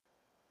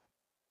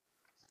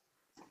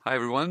Hi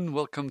everyone,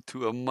 welcome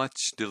to a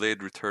much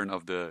delayed return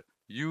of the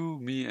You,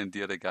 Me, and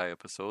the Other Guy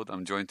episode.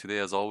 I'm joined today,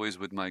 as always,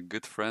 with my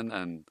good friend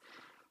and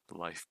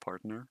life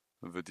partner,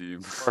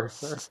 Vadim.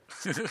 Partner.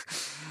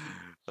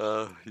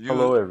 You,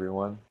 Hello,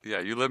 everyone. yeah,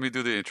 you let me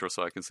do the intro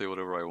so I can say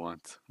whatever I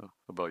want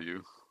about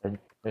you. And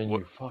What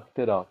you fucked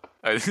it up.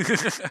 I,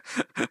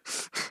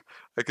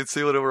 I can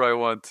say whatever I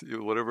want,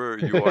 whatever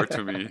you are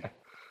to me.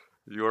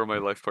 You are my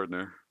life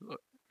partner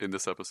in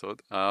this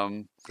episode.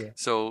 Yeah,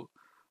 So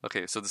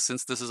okay, so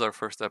since this is our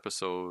first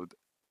episode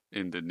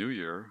in the new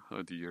year,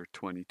 the year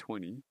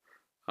 2020,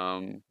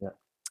 um, yeah.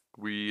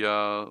 we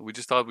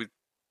just thought we'd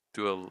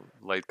do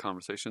a light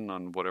conversation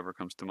on whatever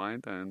comes to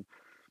mind, and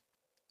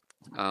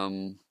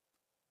um,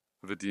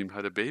 Vadim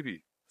had a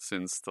baby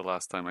since the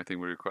last time I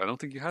think we recorded. I don't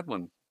think you had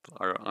one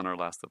on our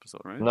last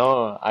episode, right?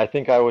 No, I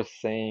think I was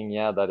saying,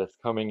 yeah, that it's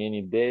coming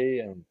any day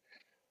and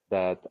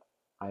that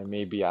I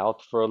may be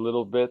out for a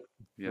little bit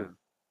Yeah, because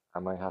I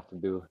might have to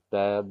do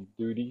dad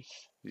duties.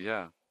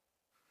 yeah.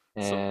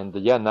 So, And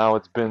yeah, now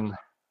it's been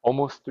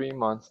almost 3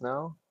 months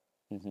now.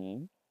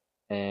 hmm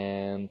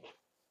And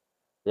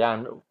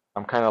yeah,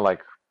 I'm kind of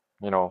like,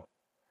 you know,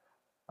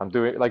 I'm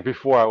doing like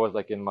before I was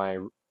like in my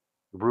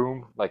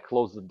room, like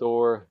close the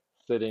door,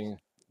 sitting,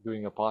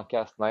 doing a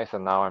podcast, nice,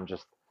 and now I'm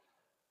just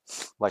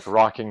like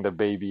rocking the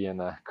baby in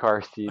a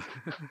car seat.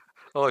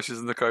 oh, she's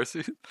in the car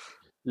seat.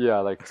 Yeah,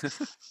 like,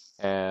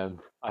 and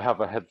I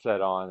have a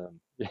headset on, and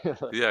yeah,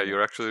 like, Yeah,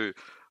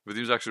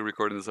 Vadim's actually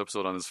recording this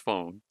episode on his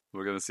phone.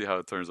 We're gonna see how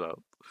it turns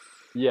out.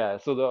 yeah.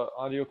 So the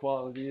audio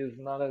quality is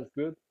not as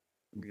good,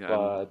 Yeah,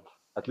 and but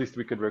at least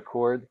we could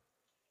record,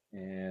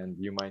 and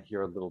you might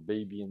hear a little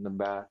baby in the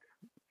back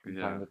from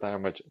time yeah, to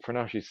time. But for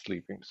now, she's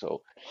sleeping,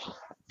 so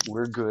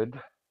we're good.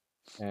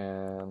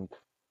 And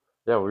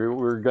yeah,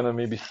 we're gonna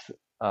maybe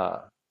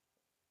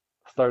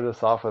start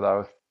this off with I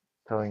was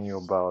telling you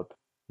about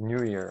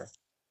New Year,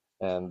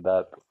 and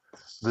that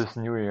this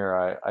New Year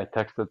I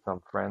texted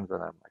some friends,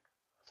 and I'm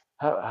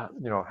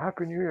like,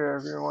 Happy New Year,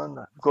 everyone.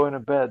 I'm going to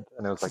bed.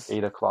 And it was like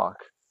 8 o'clock,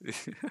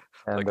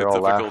 and like a they're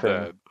all typical laughing.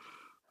 dad.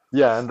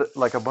 Yeah, and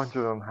like a bunch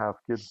of them have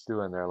kids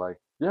too, and they're like,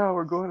 yeah,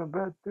 we're going to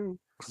bed too,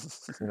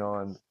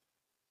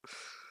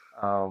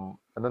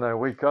 and then I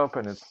wake up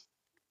and it's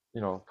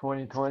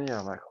 2020.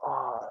 I'm like,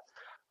 oh,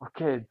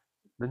 okay,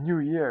 the new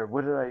year.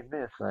 What did I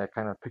miss? And I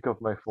kind of pick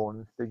up my phone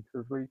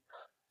instinctively,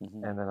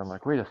 hmm and then I'm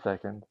like, wait a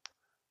second,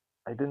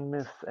 I didn't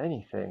miss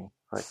anything.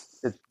 Like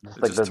it's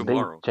just It's like just the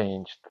date tomorrow.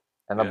 changed,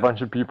 and a Yeah,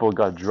 bunch of people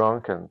got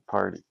drunk and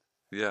partied,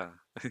 yeah,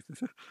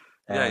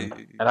 yeah,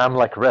 and I'm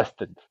like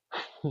rested.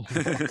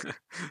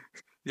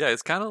 yeah.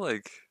 It's kind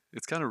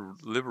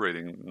of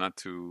liberating not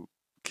to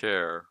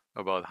care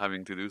about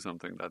having to do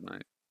something that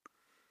night.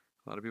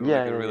 A lot of people Yeah,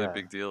 make a yeah, really yeah.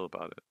 big deal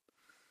about it.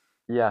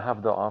 Yeah, I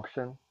have the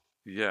option.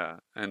 Yeah,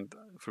 and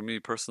for me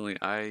personally,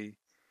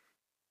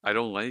 I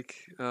don't like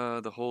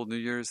the whole New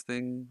Year's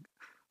thing.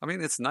 I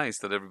mean, it's nice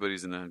that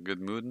everybody's in a good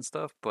mood and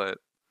stuff, but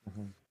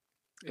Hmm.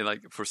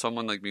 like for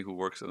someone like me who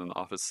works in an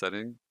office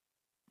setting,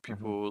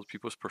 Hmm.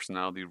 people's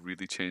personality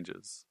really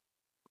changes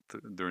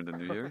during the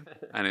New Year,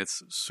 and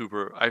it's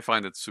super. I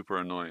find it super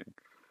annoying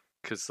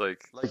because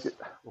Like,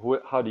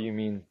 how do you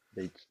mean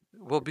they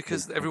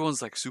because change?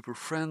 everyone's like super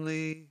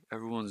friendly,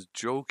 everyone's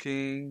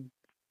joking,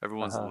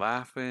 everyone's Uh-huh.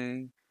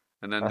 laughing,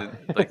 and then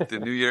the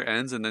New Year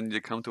ends, and then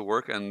you come to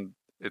work and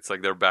it's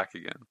like they're back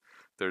again.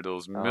 They're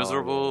those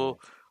Oh, yeah, miserable,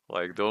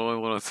 like don't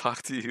even want to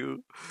talk to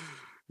you.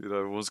 You know,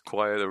 everyone's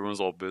quiet, everyone's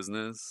all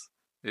business.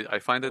 I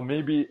find yeah. it.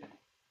 Maybe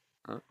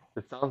uh,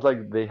 it sounds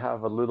like they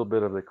have a little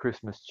bit of the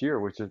Christmas cheer,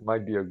 which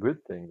might be a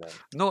good thing then.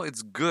 no,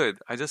 it's good.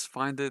 I just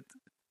find it.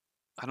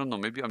 I don't know.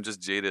 Maybe I'm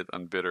just jaded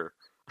and bitter.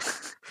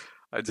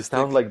 I You just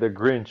sound think like the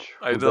Grinch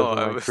I who know.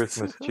 doesn't like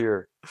Christmas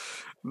cheer.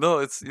 No,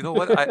 it's you know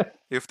what I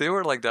if they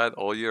were like that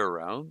all year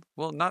round,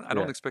 well, not I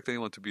don't Yeah, expect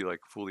anyone to be like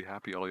fully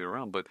happy all year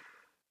round, but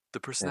the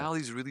yeah,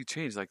 personalities really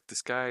change. Like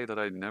this guy that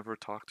I never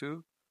talk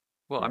to.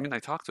 Well, I yeah, mean, I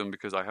talk to him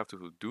because I have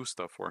to do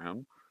stuff for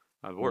him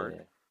at yeah, work,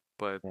 yeah,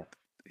 but yeah.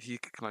 he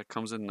like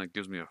comes in and like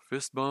gives me a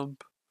fist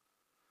bump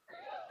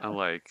and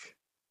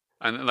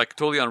like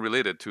totally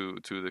unrelated to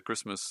the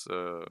Christmas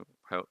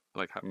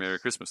Merry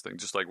Christmas thing.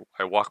 Just like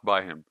I walk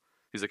by him,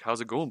 he's like,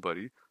 "How's it going,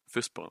 buddy?"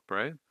 Fist bump,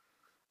 right?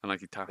 And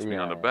like he taps me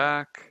on the Yeah,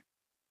 back.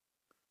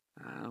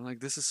 And I'm like,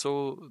 this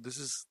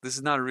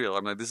is not real.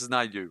 I'm like, this is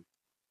not you.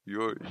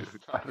 You're yeah.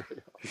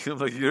 I'm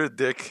like you're a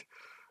dick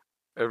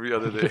every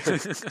other day.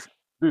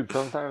 Dude,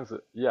 sometimes,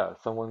 yeah,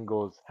 someone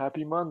goes,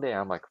 Happy Monday.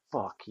 I'm like,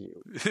 fuck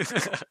you.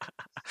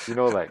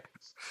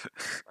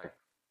 Like,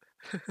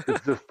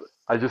 it's just,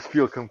 I just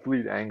feel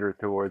complete anger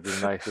towards the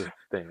nicest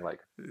thing. Like,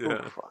 go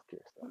Yeah. fuck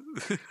yourself.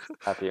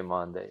 Happy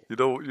Monday. You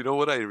know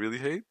what I really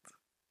hate?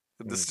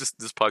 Mm,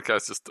 This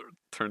podcast just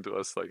turned to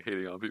us like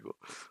hating on people.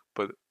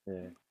 But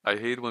yeah. I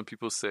hate when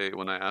people say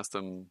when I ask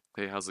them,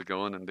 "Hey, how's it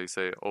going?" and they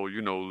say, "Oh,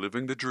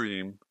 living the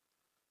dream."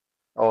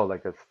 Oh,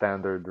 like a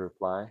standard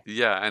reply.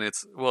 Yeah, and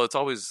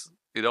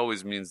it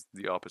always means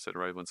the opposite,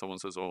 right? When someone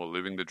says, "Oh,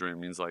 living the dream,"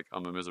 means like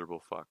I'm a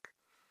miserable fuck.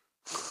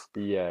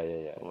 Yeah, yeah,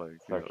 yeah. Like,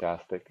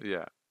 Sarcastic.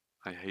 yeah.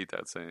 I hate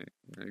that saying.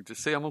 Like,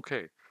 just say I'm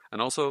okay.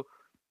 And also,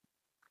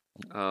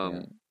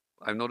 Yeah. um,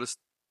 I've noticed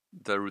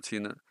the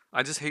routine.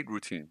 I just hate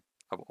routine.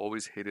 I've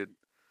always hated.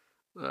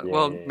 Yeah,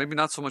 Well, yeah, yeah. maybe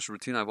not so much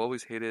routine. I've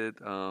always hated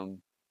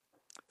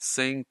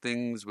saying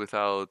things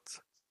without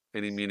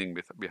any meaning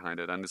behind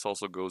it, and this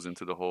also goes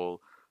into the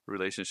whole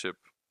relationship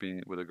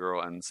being with a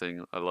girl and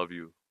saying "I love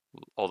you"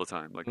 all the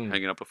time, like Mm.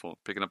 hanging up the phone,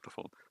 picking up the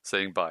phone,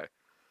 saying bye,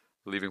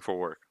 leaving for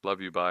work,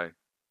 love you, bye.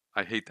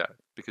 I hate that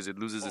because it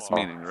loses its Oh.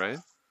 meaning, right?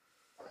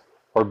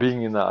 Or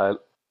being in the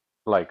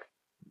like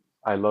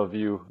I love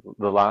you,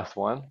 the last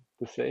one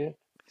to say it.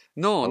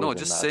 No, I no, was in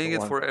just that saying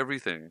it one. for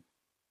everything.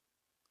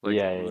 Like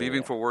Yeah, yeah,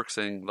 leaving yeah. for work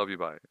saying love you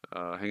bye,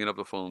 hanging up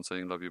the phone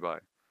saying love you bye.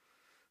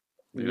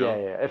 You Yeah, know?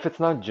 yeah. If it's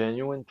not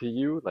genuine to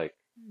you, like,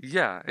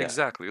 Yeah, yeah,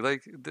 exactly.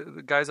 Like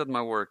the guys at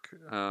my work,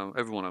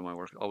 everyone at my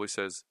work always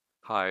says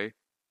hi,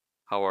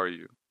 how are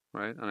you?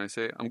 Right? And I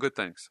say I'm good,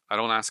 thanks. I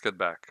don't ask it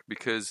back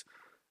because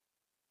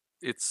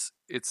it's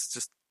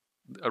just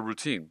a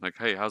routine. Like,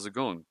 hey, how's it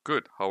going?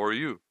 Good. How are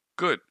you?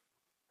 Good.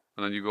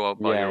 And then you go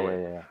out by yeah, your yeah, way.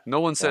 yeah, No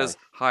one yeah, says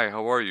hi,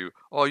 how are you?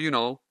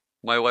 Oh,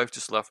 my wife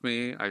just left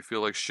me. I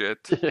feel like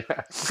shit.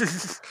 yeah.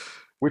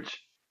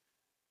 Which,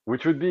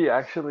 which would be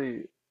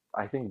actually,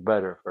 I think,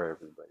 better for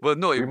everybody. But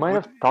no, We might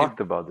have talked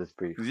about this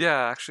briefly.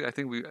 yeah, actually, I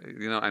think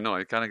I know,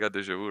 I kind of got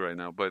deja vu right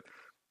now, but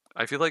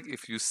I feel like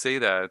if you say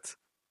that,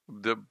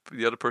 the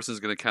other person is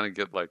gonna kind of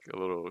get like a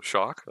little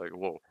shock, like,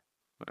 whoa.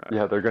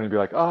 Yeah, they're gonna be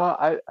like,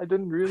 I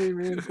didn't really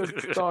mean to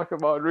talk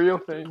about real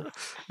things.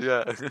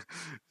 Yeah,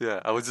 yeah.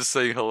 I was just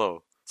saying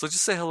hello. So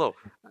just say hello.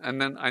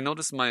 And then I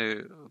noticed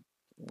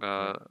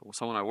Yeah.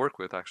 someone I work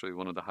with, actually,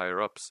 one of the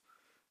higher ups,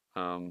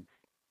 um,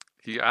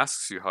 he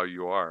asks you how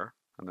you are,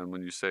 and then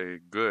when you say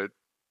good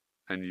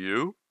and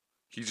you,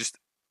 he just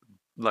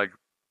like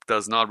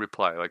does not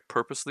reply, like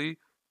purposely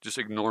just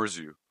ignores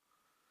you.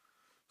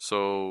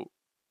 So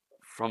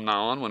from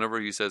now on, whenever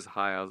he says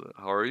hi,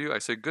 how are you? I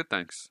say good,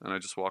 thanks, and I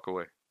just walk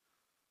away.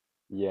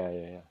 Yeah,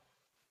 yeah,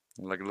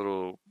 Like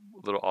little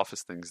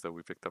office things that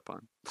we picked up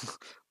on.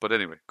 But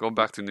anyway, going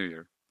yeah. back to New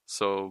Year.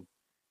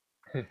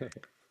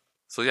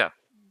 So yeah,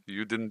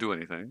 you didn't do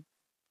anything.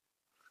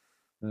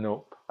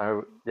 Nope.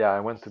 Yeah, I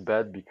went to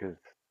bed because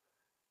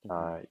Hmm.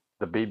 uh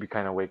the baby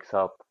kind of wakes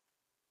up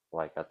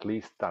like at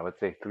least I would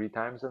say 3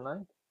 times a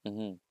night,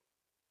 Hmm.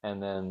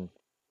 and then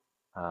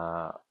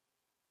uh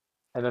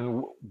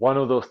one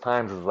of those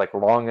times is like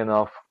long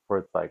enough where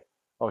it's like,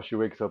 oh, she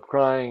wakes up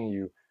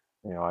crying,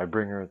 I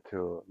bring her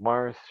to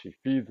Mars, she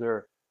feeds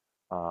her.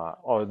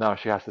 Oh, now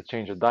she has to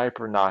change a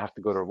diaper. Now I have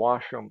to go to the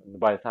washroom. And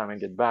by the time I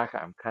get back,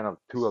 I'm kind of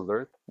too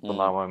alert. So Mm.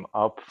 now I'm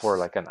up for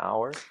like an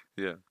hour.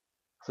 Yeah,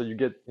 So you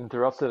get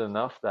interrupted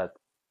enough that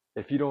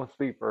if you don't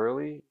sleep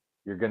early,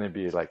 you're gonna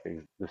be like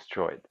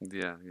destroyed.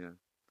 yeah, yeah.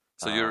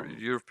 So Um,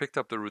 you've picked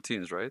up the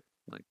routines, right?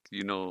 Like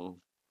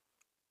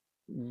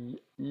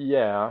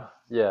yeah,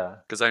 yeah.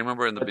 because I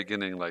remember in the But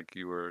beginning, like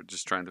you were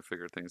just trying to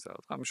figure things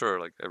out. I'm sure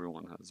like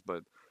everyone has,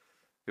 but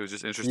it was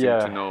just interesting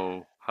to yeah.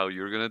 know how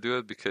you're gonna do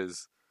it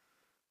because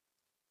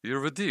you're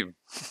redeemed.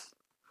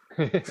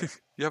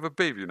 You have a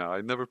baby now.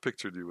 I never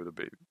pictured you with a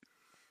baby.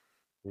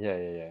 Yeah,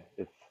 yeah,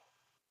 yeah.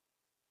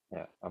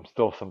 Yeah. I'm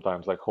still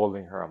sometimes like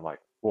holding her. I'm like,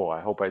 whoa,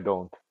 I hope I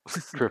don't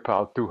trip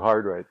out too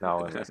hard right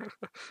now and like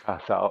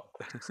pass out.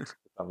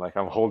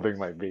 I'm holding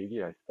my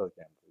baby. I still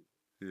can't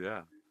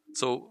Yeah.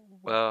 So,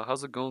 breathe.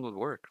 how's it going with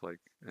work? Like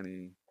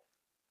any?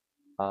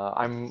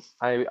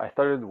 I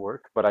started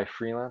work, but I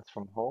freelance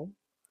from home,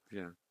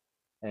 Yeah.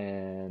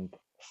 and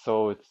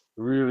so it's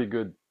really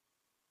good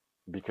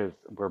because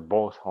we're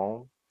both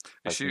home,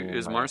 like me and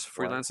Is my Mars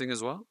wife. freelancing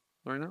as well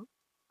right now?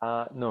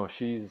 No,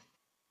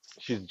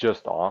 she's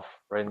just off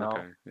right now,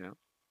 Okay. Yeah.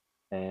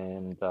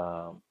 and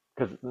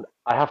because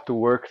I have to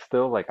work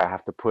still, like I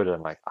have to put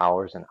in like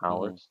hours and Mhm.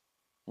 hours,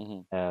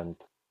 Mhm. and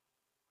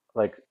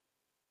like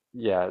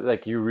yeah,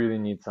 like you really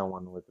need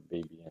someone with a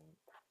baby,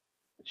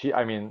 and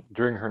I mean,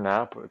 during her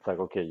nap, it's like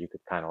okay, you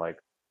could kind of like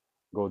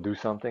go do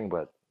something,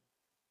 but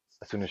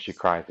as soon as she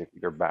cries,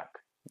 you're back.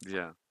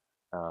 Yeah.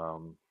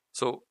 Um,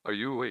 So, are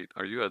you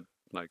at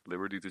like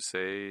liberty to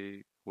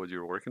say what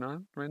you're working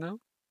on right now?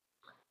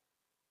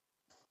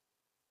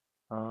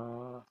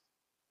 uh,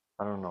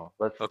 I don't know.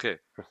 Let's, Okay.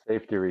 for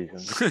safety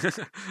reasons,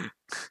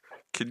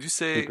 Can you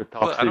keep say, it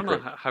top well, I don't know,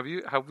 secret.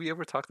 have we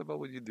ever talked about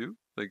what you do?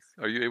 Like,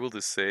 are you able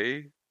to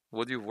say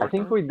what you've I worked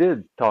think on? we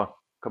did talk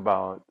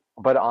about,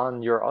 but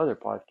on your other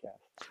podcast,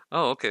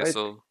 Oh, okay. right?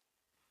 So,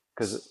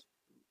 Because s-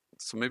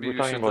 so maybe we're you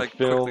talking should about like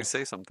quickly films.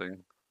 say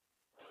something.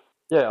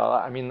 Yeah,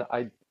 I mean,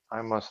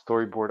 I'm a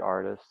storyboard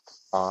artist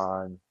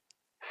on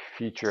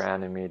feature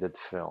animated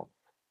film,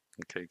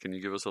 Okay, can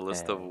you give us a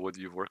list of and what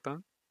you've worked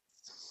on?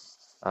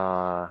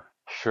 uh,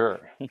 sure.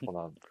 Hold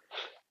on.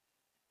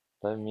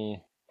 Let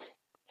me.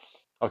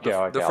 Okay,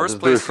 The okay. I'll first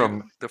just do it place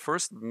from the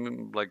first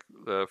like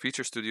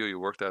feature studio you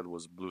worked at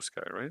was Blue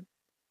Sky, right?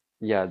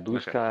 yeah, Blue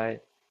Okay. Sky,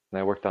 and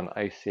I worked on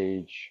Ice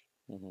Age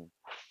Hmm.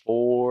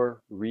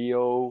 4,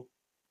 Rio.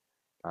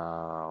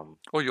 Um,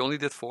 Oh, you only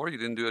did four? You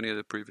didn't do any of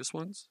the previous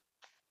ones?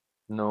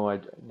 no,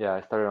 yeah,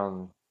 I started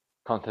on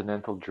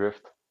Continental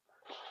Drift,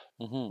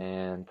 Hmm.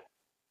 and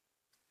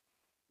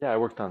yeah, I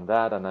worked on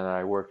that, and then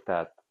I worked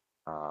at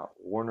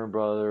Warner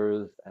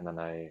Brothers, and then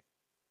I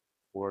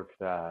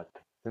worked at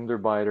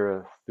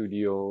Cinderbiter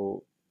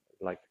Studio,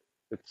 like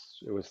it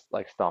was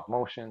like stop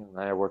motion, and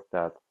I worked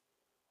at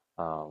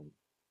um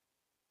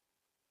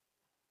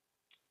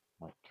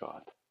my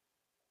God,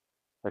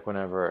 like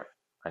whenever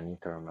I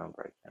need to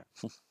remember, I can.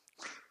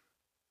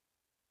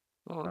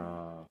 Oh,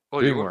 oh,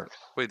 you were. DreamWorks.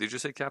 Wait, did you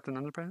say Captain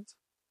Underpants?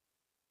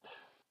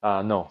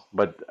 No,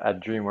 but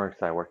at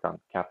DreamWorks I worked on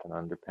Captain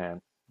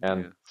Underpants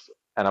and Yeah.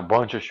 and a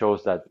bunch of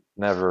shows that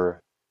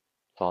never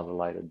saw the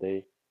light of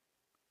day.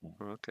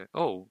 Oh, okay.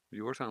 Oh,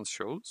 you worked on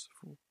shows?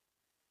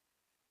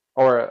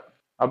 Or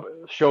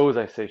shows,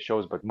 I say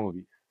shows, but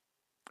movies.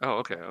 Oh,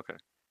 okay, okay.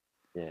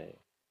 Yeah.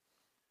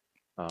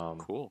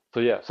 Um, Cool. so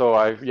yeah, so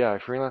I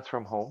freelance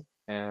from home,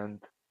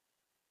 and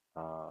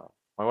uh,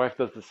 my wife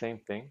does the same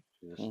thing.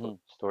 She's a Hmm.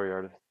 story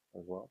artist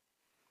as well.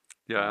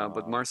 Yeah,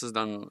 but Uh, Mars has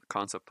done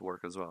concept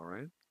work as well,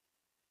 right?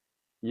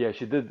 yeah,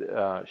 she did.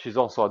 She's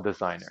also a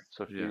designer,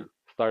 so she Yeah.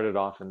 started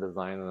off in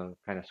design and then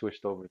kind of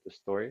switched over to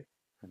story.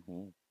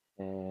 Hmm.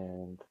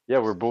 And yeah,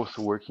 we're both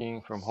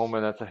working from home,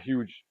 and that's a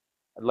huge,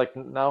 like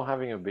now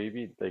having a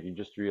baby, like you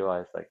just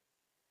realize like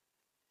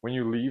when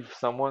you leave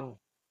someone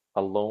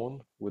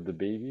alone with the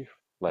baby,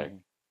 like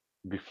Hmm.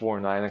 before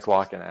 9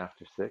 o'clock and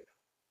after 6,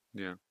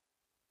 Yeah.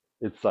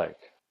 it's like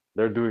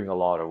they're doing a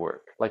lot of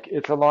work. Like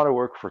it's a lot of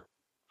work for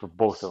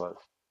both of us.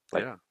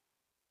 Like Yeah.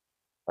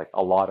 like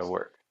a lot of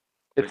work.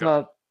 Like It's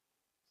not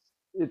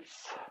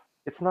it's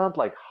it's not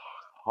like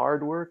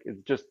hard work.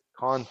 It's just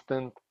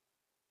constant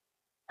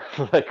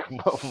like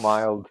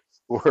mild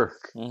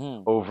work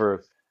hmm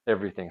over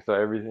everything. So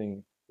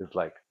everything is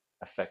like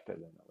affected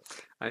in a way.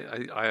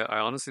 I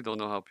honestly don't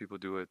know how people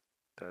do it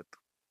that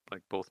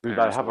like both Dude,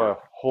 I parents have work. a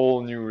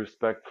whole new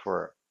respect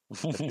for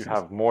if you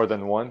have more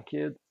than one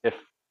kid. If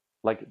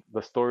like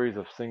the stories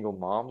of single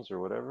moms or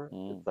whatever,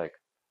 Mm. it's like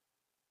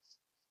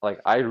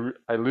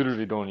I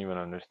literally don't even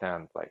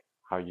understand like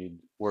how you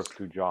work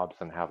two jobs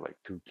and have like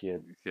two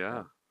kids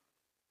Yeah. and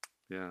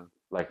Yeah.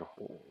 like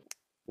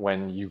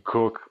when you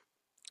cook,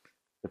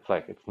 it's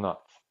like it's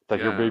nuts. It's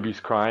like your Yeah. baby's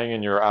crying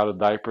and you're out of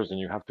diapers and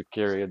you have to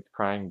carry a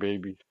crying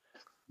baby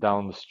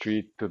down the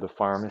street to the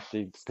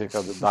pharmacy to pick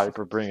up the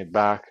diaper, bring it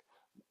back,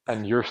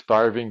 and you're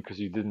starving because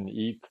you didn't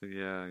eat.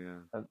 Yeah.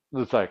 Yeah. And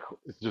it's like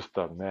it's just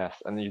a mess,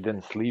 and you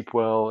didn't sleep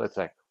well. It's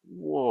like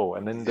whoa.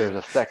 And then Yeah. there's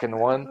a second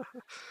one,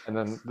 and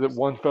then the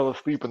one fell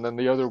asleep, and then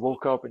the other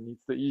woke up and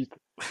needs to eat,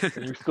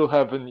 and you still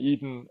haven't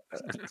eaten.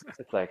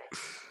 It's like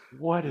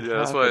what is Yeah,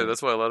 happening?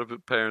 that's why a lot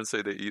of parents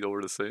say they eat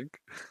over the sink,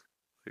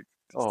 like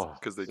just Oh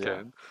because they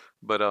yeah. can.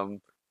 But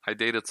I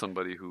dated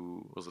somebody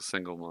who was a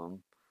single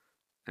mom,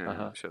 and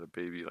Uh-huh. she had a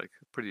baby, like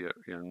a pretty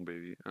young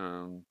baby.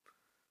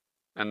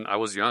 And I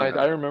was I young.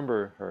 I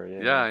remember her.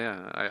 Yeah, Yeah,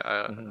 yeah.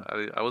 yeah. Hmm.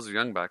 I was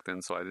young back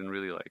then, so I didn't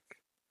really like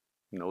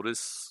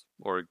notice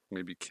or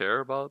maybe care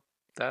about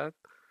that.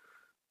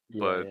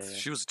 Yeah, But yeah,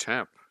 yeah. she was a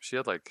champ. She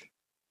had like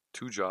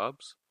two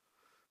jobs,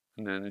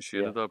 and then she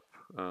Yeah. ended up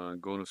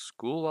going to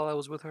school while I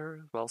was with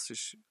her, while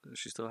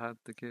she still had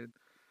the kid.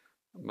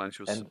 And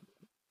she was And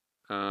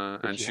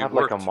did and she she have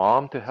like a worked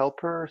mom to help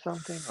her or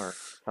something, or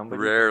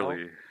somebody to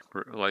help? rarely.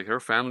 Like her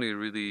family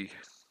really,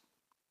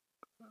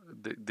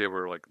 they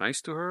were like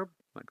nice to her,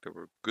 like they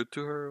were good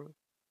to her,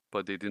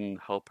 but they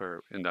didn't help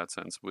her in that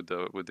sense with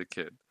the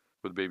kid,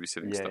 with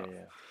babysitting Yeah, stuff.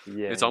 yeah, yeah,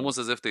 It's yeah. almost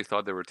as if they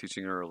thought they were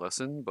teaching her a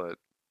lesson, but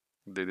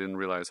they didn't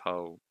realize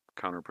how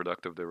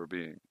counterproductive they were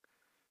being.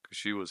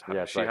 Because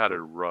Yeah, it's she like, had it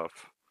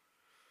rough,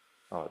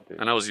 oh, dude.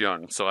 and I was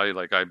young, so I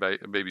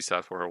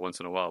babysat for her once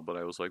in a while. But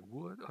I was like,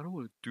 what? I don't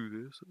want to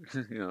do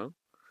this, you know?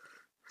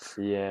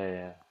 Yeah,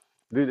 yeah.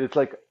 Dude, it's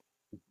like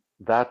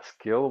that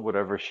skill,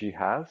 whatever she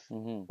has,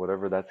 Hmm.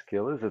 whatever that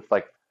skill is, it's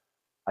like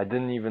I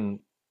didn't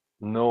even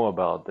know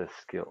about this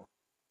skill.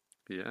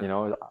 You Yeah.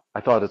 know,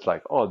 I thought it's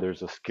like, oh,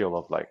 there's a skill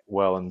of like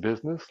well in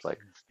business, like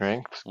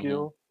strength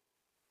Hmm. skill,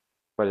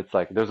 but it's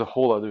like there's a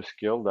whole other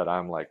skill that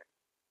I'm like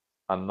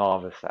a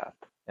novice at,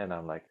 and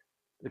I'm like,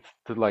 it's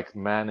to like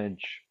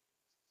manage,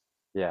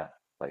 yeah,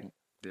 like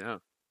Yeah.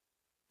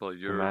 Well,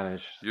 to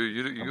manage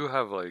some, you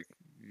have like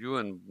you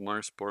and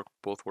Mars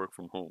both work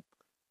from home.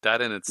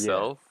 That in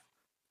yeah, itself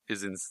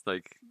is in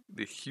like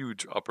the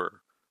huge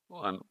upper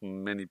on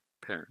many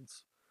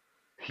parents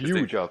because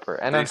huge upper,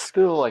 and they I'm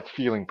still like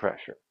feeling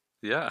pressure.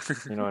 yeah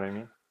You know what I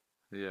mean?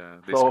 yeah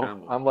they So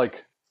scramble. I'm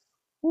like,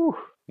 whew,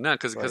 No,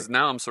 like, because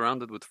now I'm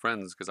surrounded with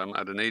friends because I'm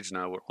at an age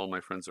now where all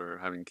my friends are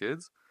having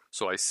kids,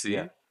 so I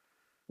yeah, see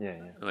yeah,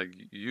 yeah, like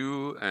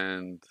you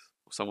and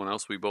someone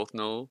else we both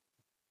know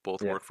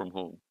both yeah, work from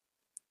home,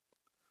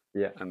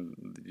 yeah,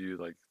 and you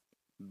like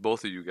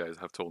both of you guys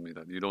have told me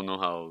that you don't know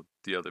how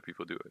the other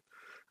people do it.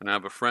 And I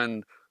have a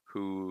friend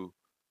who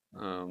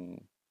mhm, um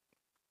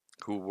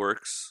who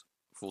works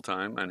full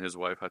time and his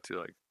wife had to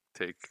like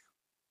take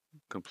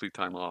complete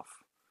time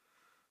off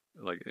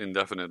like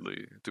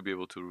indefinitely to be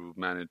able to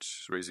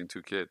manage raising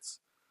two kids.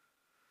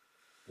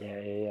 yeah,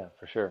 yeah, yeah,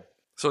 for sure.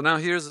 So now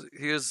here's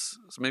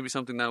maybe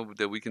something now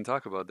that we can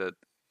talk about that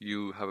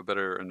you have a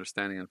better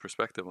understanding and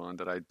perspective on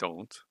that I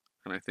don't.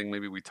 and I think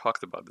maybe we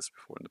talked about this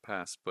before in the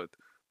past, but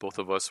both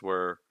of us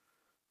were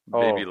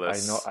Oh, I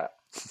know. babyless.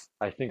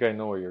 I think I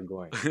know where you're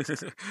going.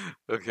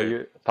 Are Okay.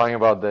 you talking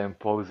about the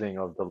imposing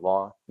of the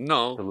law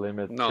to No,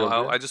 limit no,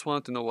 I children? just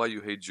wanted to know why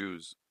you hate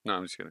Jews. No,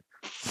 I'm just kidding.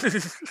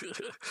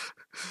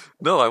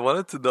 No, I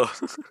wanted to know.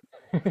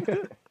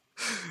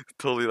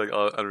 Totally like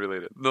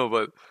unrelated. No,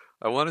 but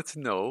I wanted to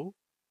know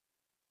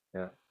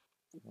Yeah,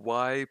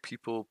 why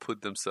people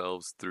put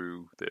themselves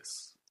through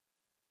this.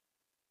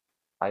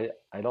 I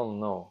don't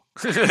know.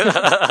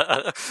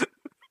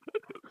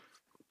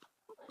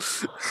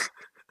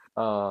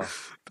 Uh,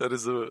 That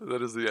is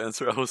the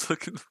answer I was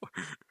looking for.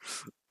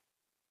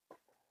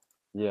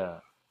 yeah.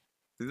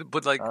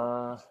 But like,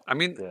 Uh, I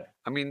mean, yeah,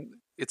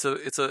 it's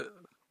a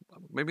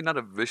maybe not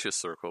a vicious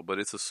circle, but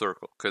it's a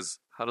circle. Because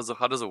how does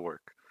it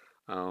work?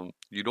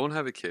 You don't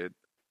have a kid,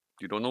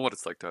 you don't know what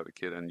it's like to have a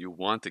kid, and you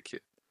want a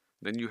kid.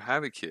 Then you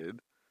have a kid,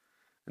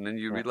 and then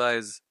you yeah,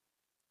 realize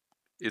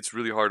it's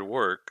really hard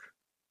work,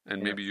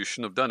 and yeah, maybe you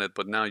shouldn't have done it.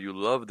 But now you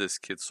love this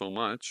kid so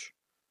much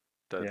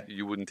that yeah.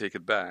 you wouldn't take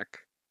it back.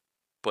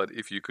 But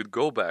if you could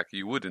go back,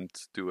 you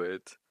wouldn't do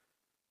it.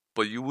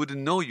 But you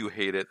wouldn't know you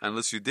hate it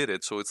unless you did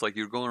it. So it's like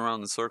you're going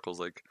around in circles.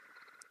 Like,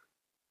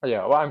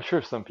 Yeah, well, I'm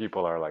sure some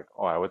people are like,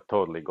 oh, I would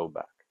totally go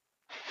back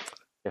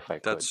if I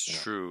could, that's you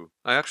know. true.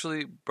 I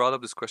actually brought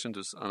up this question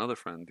to another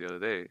friend the other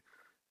day,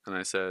 and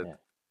I said, Yeah,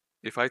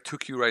 if I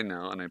took you right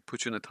now and I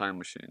put you in a time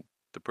machine,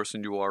 the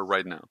person you are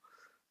right now,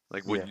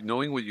 like yeah. knowing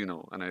what you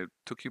know, and I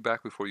took you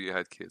back before you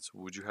had kids,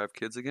 would you have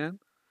kids again?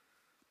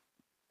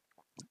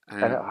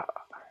 And And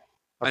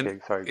and okay,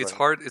 sorry, go it's ahead.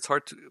 hard. It's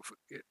hard to.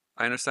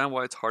 I understand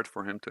why it's hard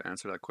for him to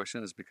answer that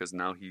question is because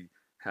now he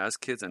has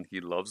kids and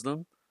he loves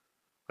them.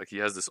 Like he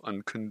has this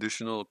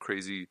unconditional,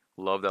 crazy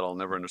love that I'll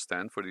never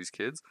understand for these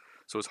kids.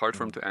 So it's hard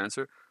for him Mm-hmm, to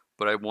answer.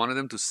 But I wanted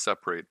him to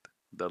separate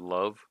the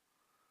love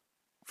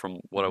from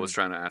what I mm-hmm. was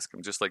trying to ask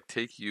him. Just like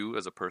take you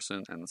as a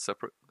person and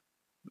separate,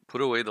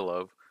 put away the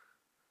love,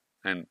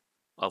 and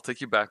I'll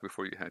take you back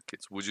before you had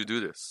kids. Would you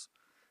do this?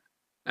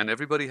 And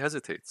everybody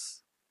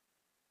hesitates.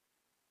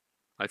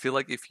 I feel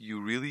like if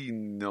you really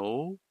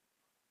know,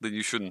 then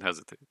you shouldn't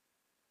hesitate.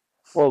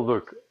 Well,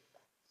 look,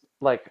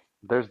 like,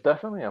 there's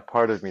definitely a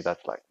part of me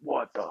that's like,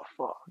 what the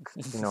fuck,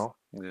 you know?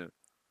 Yeah.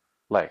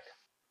 Like,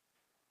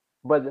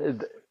 but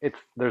it's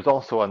there's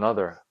also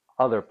another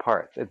other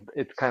parts.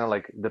 It's kind of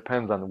like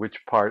depends on which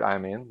part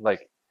I'm in.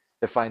 Like,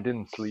 if I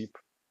didn't sleep,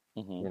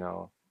 Hmm. you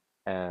know,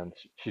 and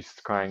she's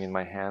crying in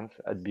my hands,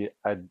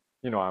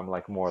 you know, I'm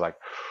like more like,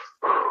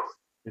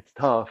 it's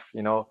tough,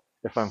 you know.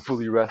 If I'm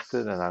fully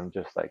rested and I'm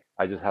just like,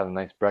 I just had a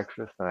nice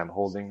breakfast and I'm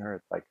holding her,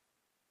 it's like,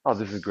 oh,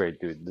 this is great,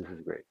 dude. This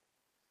is great.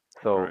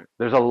 So Right.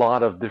 there's a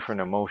lot of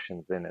different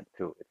emotions in it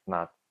too. It's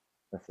not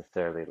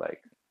necessarily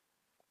like,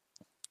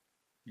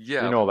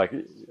 you Yeah. know, like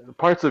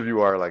parts of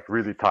you are like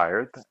really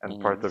tired and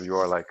parts Hmm. of you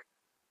are like,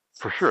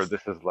 for sure,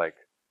 this is like,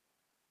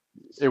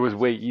 it was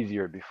way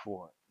easier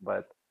before,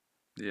 but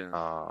Yeah.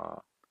 uh,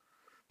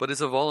 But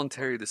it's a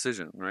voluntary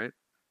decision, right?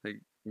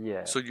 Like,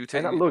 yeah. so you And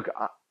take, look,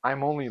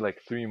 I'm only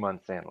like 3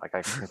 months in. Like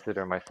I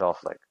consider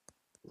myself like,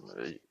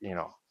 you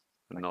know,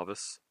 a like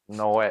novice.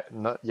 no,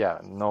 yeah,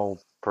 no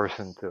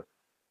person to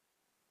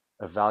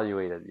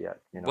evaluate it yet,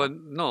 you But know.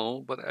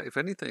 no, but if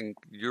anything,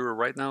 you're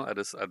right now at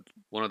at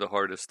one of the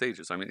hardest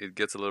stages. I mean, it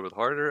gets a little bit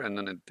harder and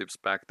then it dips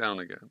back down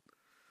again,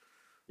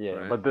 Yeah,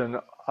 right? but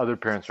then other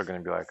parents are going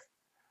to be like,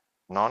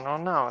 no, no,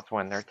 no, it's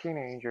when they're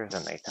teenagers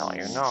and they tell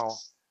you Mm,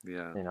 no,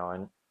 yeah. you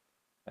know,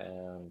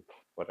 and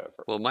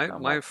whatever. Well, And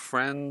I'm my like,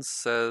 friend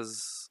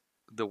says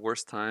the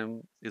worst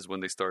time is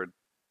when they start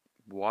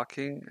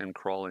walking and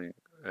crawling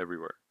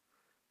everywhere.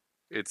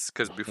 It's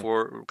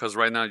because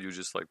right now you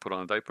just like put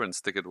on a diaper and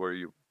stick it where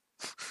you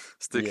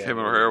stick yeah, him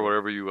or yeah, her yeah.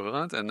 wherever you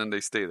want, and then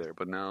they stay there.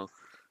 But now,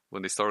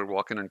 when they start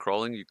walking and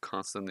crawling, you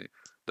constantly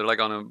they're like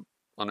on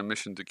a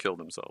mission to kill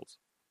themselves.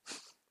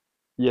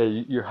 Yeah,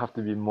 you have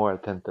to be more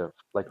attentive.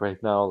 Like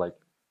right now, like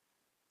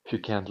she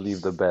can't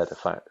leave the bed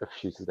if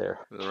she's there.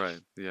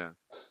 Right? Yeah.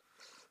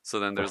 So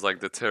then there's like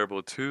the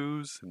terrible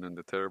twos, and then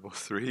the terrible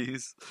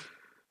threes,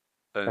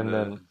 and And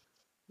then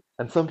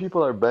and some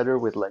people are better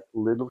with like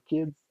little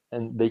kids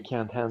and they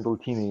can't handle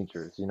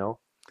teenagers, you know?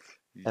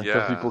 And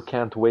some people yeah.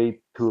 can't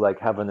wait to like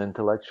have an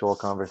intellectual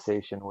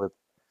conversation with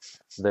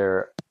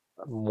their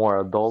more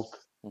adult,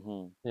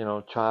 Hmm. you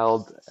know,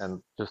 child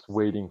and just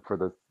waiting for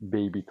the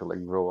baby to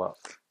like grow up.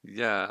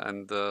 Yeah,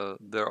 and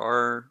there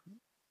are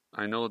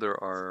I know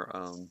there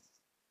are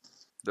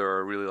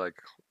really like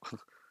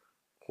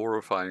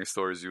horrifying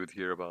stories you would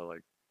hear about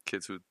like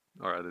kids who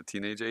are at a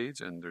teenage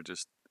age and they're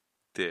just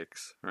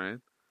dicks, right?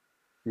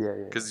 Yeah,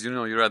 yeah, yeah. Because you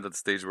know you're at that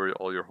stage where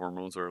all your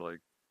hormones are like,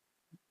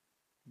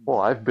 Well,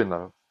 I've been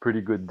a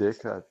pretty good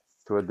dick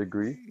to a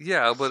degree.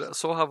 yeah, but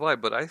so have I.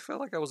 But I felt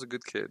like I was a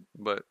good kid.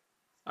 But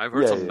I've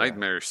heard Yeah, some yeah.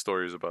 nightmarish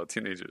stories about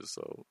teenagers.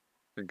 So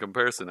in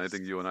comparison, I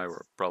think you and I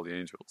were probably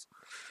angels.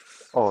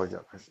 Oh, yeah.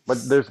 But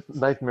there's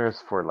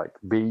nightmares for like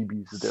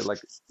babies. They're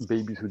like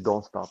babies who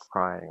don't stop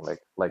crying,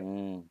 like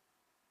Mm,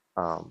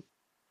 um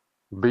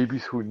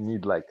babies who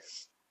need like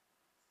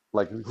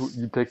like who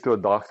you take to a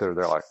doctor,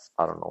 they're like,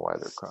 I don't know why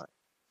they're crying.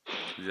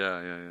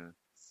 Yeah, yeah, yeah.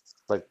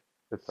 Like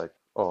it's like,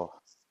 oh,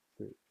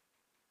 dude.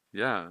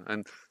 Yeah,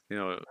 and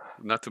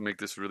not to make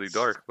this really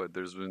dark, but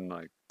there's been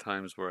like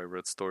times where I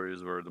read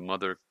stories where the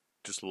mother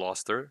just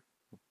lost her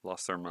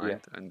Yeah,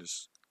 mind and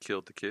just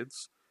killed the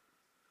kids.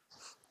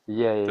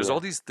 yeah, yeah, There's yeah. all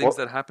these things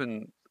Well, that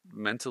happen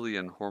mentally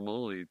and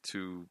hormonally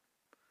to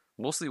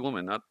mostly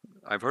women. Not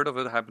I've heard of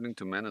it happening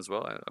to men as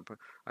well.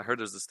 I heard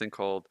there's this thing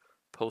called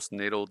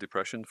postnatal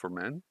depression for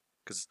men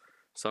because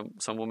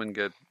some women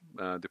get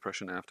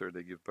depression after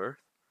they give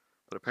birth,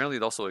 but apparently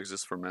it also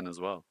exists for men as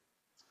well.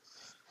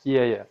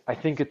 yeah, yeah. I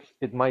think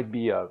it might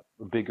be a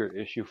bigger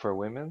issue for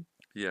women.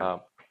 Yeah, Uh,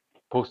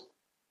 post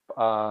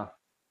uh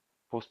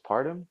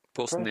postpartum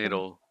depression.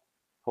 postnatal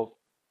Post,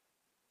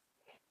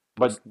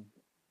 but post isn't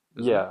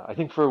it? yeah, I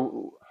think for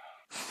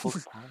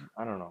postpartum,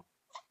 I don't know.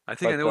 I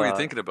think I But know what you're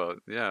thinking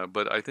about. Yeah,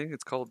 but I think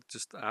it's called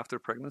just after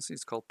pregnancy.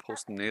 It's called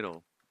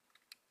postnatal.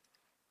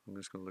 I'm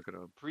just gonna look it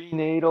up.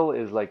 prenatal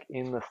is like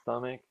in the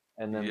stomach,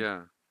 and then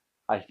Yeah.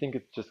 I think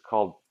it's just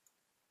called,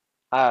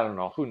 I don't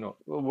know, who knows,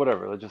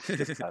 whatever. Let's just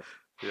skip that.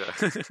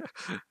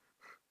 Yeah.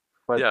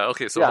 But Yeah.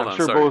 Okay. So yeah, hold I'm on.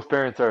 sure Sorry. both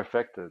parents are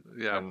affected,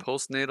 Yeah. and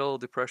Postnatal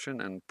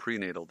depression and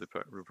prenatal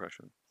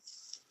depression,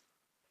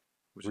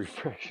 which is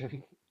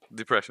repression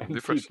depression. and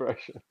Depression.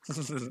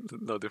 depression.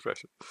 No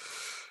depression.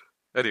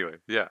 Anyway,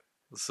 yeah.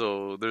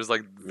 So there's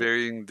like Yeah,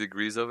 varying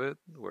degrees of it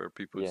where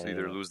people yeah, just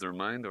either yeah, lose their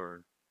mind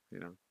or, you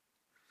know.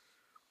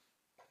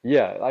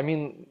 yeah. I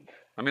mean,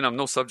 I mean, I'm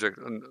no subject.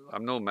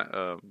 I'm no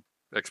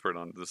expert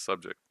on this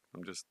subject.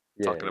 I'm just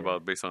yeah, talking yeah.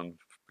 about based on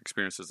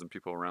experiences and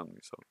people around me.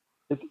 So.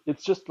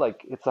 It's just like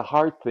it's a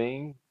hard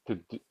thing to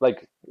do.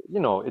 Like,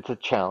 it's a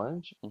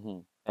challenge, Hmm.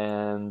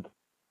 and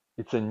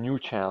it's a new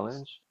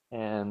challenge,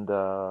 and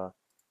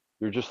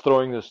you're just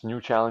throwing this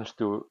new challenge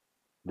to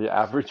the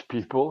average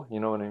people. You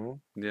know what I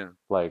mean? Yeah.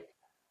 Like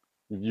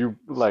you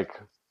like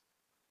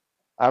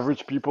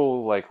average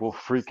people like will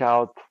freak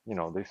out.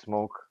 They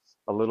smoke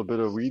a little bit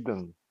of weed,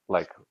 and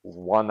like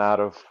 1 out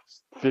of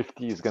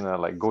 50 is gonna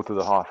like go to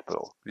the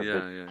hospital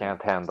because they Yeah. Yeah. Yeah.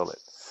 can't handle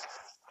it.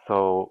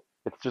 So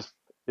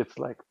it's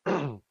like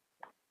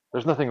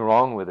there's nothing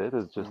wrong with it.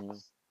 It's just Hmm.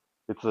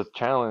 it's a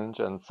challenge,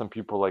 and some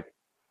people like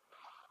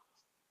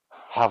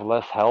have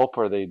less help,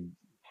 or they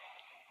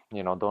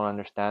don't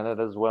understand it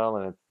as well,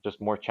 and it's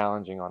just more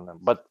challenging on them.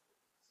 But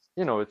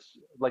it's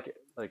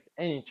like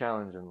any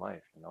challenge in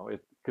life.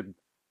 It could,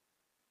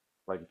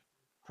 like,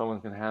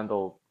 someone can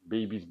handle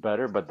babies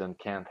better, but then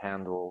can't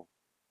handle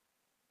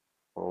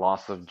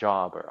loss of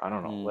job, or I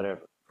don't know, Mm.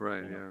 whatever.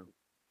 Right. You know,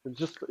 Yeah.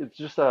 it's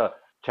just a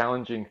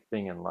challenging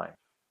thing in life.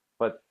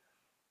 But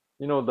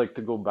like,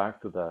 to go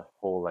back to the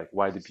whole, like,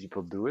 why do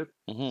people do it?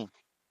 Hmm.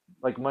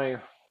 Like,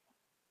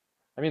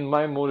 I mean,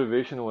 my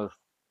motivation was,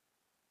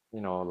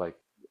 like,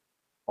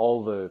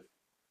 all the,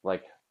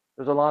 like,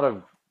 there's a lot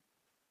of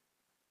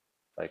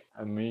like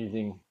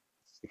amazing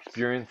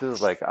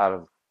experiences, like, out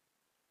of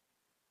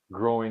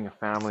growing a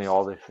family,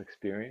 all this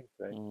experience,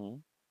 right? Hmm.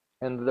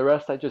 And the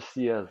rest I just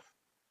see as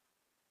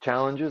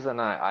challenges,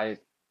 and I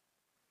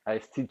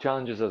see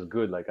challenges as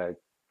good. Like, I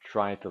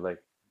try to, like,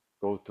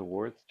 go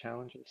towards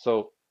challenges.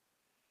 So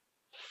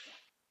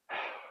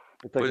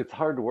it's like But it's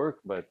hard work,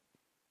 but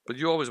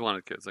you always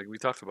wanted kids. Like we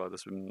talked about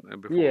this yeah,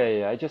 before.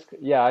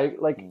 yeah. I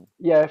like, Mm.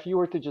 yeah. If you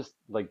were to just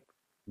like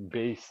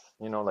base,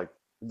 like,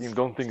 you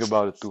don't think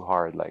about it too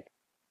hard. Like,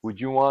 would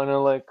you want to,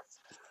 like,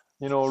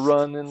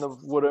 run in the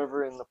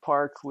whatever in the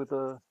park with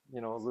a,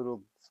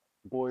 little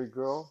boy,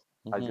 girl?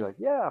 I'd be Hmm. like,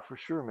 yeah, for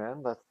sure,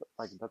 man. That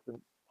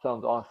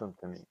sounds awesome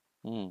to me.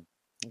 Mm.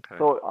 Okay.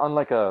 So on,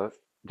 like, a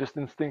just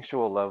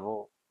instinctual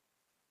level,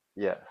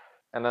 yes.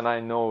 And then I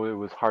know it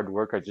was hard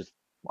work.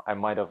 I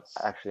might have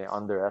actually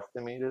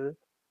underestimated it,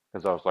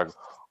 because I was like,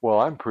 well,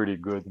 I'm pretty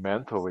good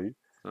mentally,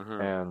 Uh-huh.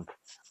 and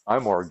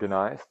I'm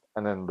organized.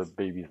 And then the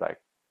baby's like,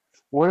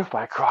 what if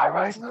I cry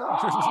right now?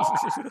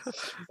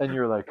 And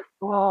you're like,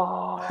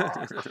 oh,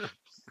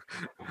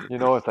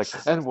 it's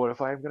like, and what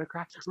if I'm gonna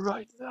cry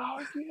right now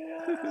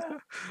again?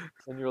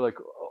 And you're like,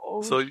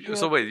 oh So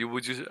shit. wait,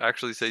 would you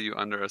actually say you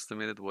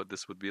underestimated what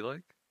this would be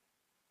like?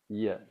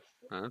 Yes.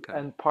 Okay.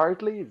 And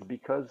partly it's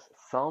because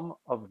some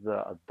of the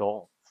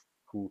adults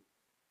who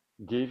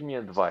gave me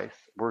advice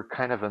were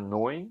kind of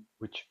annoying,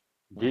 which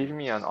gave Hmm.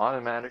 me an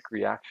automatic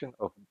reaction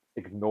of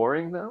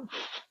ignoring them.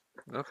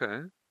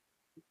 Okay.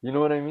 You know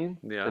what I mean?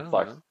 It's Yeah,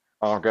 like, yeah.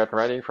 oh, get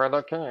ready for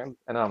the king.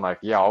 And I'm like,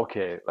 yeah,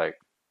 okay. Like,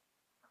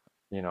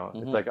 it's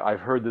Hmm. like I've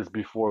heard this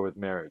before with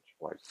marriage.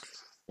 Like,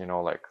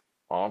 like,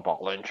 oh,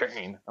 ball and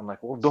chain. I'm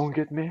like, well, don't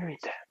get married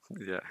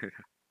then, Yeah.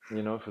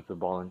 if it's a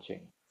ball and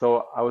chain.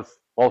 So I was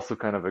also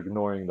kind of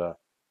ignoring the,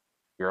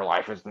 your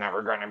life is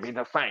never going to be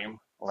the same.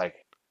 Like,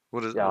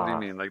 What do you yeah,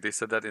 mean? Like they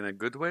said that in a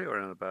good way or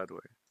in a bad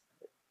way?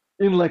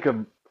 in like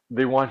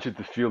they want you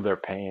to feel their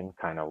pain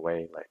kind of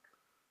way. Like,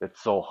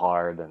 it's so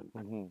hard, and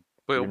Hmm.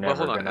 you're But never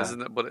hold on, gonna. isn't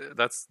that? But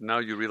that's now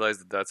you realize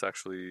that that's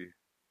actually.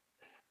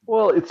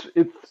 Well,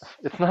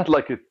 it's not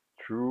like it's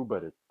true,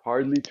 but it's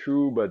partly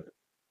true. But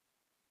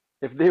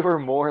if they were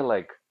more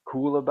like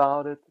cool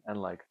about it,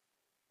 and like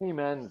hey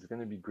man, it's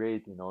gonna be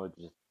great, you know, it's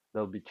just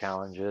there'll be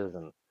challenges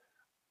and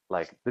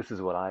like this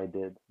is what I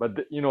did. But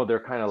you know, they're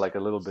kind of like a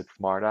little bit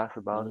smart ass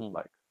about it. Hmm.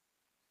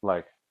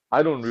 Like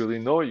I don't really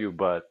know you,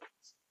 but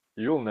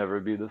you'll never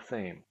be the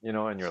same, you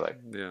know, and you're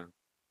Yeah.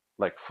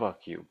 like fuck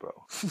you, bro.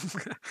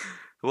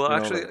 Well, You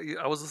know, actually, like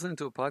I was listening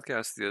to a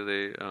podcast the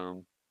other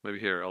day. Maybe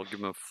here, I'll give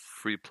him a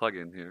free plug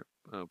in here,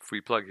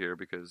 free plug here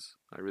because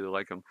I really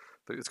like him.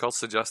 It's called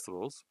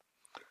Suggestibles.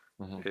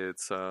 hmm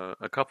It's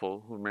a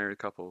couple, a married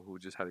couple who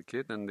just had a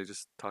kid, and they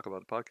just talk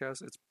about the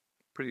podcast. It's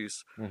pretty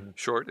hmm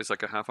short. It's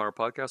like a half-hour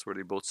podcast where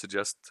they both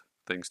suggest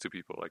things to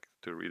people, like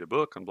to read a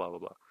book and blah blah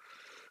blah.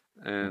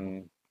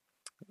 hmm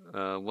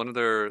And one of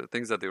their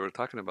things that they were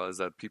talking about is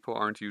that people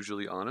aren't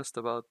usually honest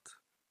about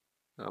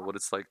what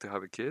it's like to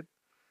have a kid.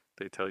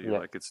 They tell you yeah.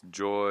 like it's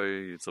joy,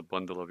 it's a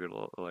bundle of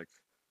like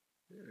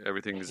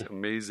everything is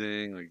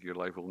amazing, like your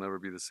life will never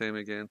be the same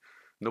again.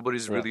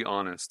 Nobody's Yeah. really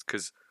honest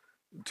because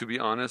to be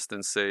honest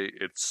and say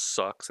it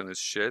sucks and it's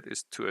shit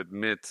is to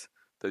admit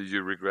that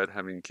you regret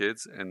having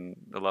kids, and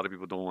a lot of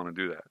people don't want to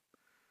do that,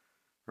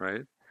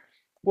 right?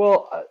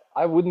 Well,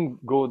 I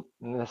wouldn't go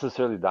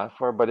necessarily that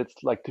far, but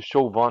it's like to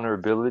show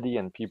vulnerability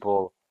and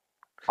people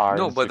are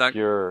No, but that,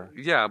 insecure,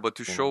 yeah, but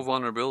to you show know.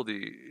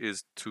 vulnerability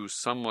is to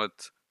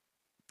somewhat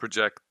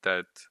project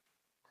that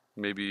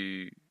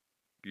maybe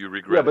you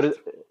Yeah, regret but it.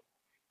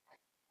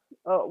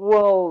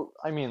 well,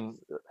 I mean,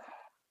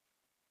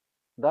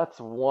 that's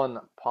one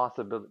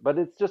possibility, but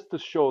it's just to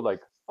show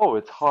like, oh,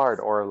 it's hard,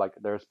 or like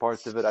there's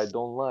parts of it I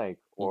don't like,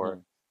 or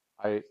Hmm.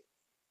 I,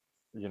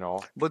 you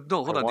know, But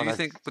no, I hold on. want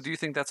to. Do you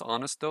think that's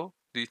honest though?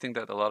 Do you think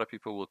that a lot of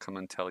people will come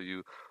and tell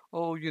you,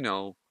 "Oh,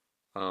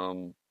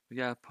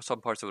 yeah,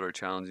 some parts of it are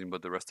challenging,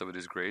 but the rest of it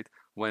is great."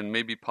 When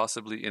maybe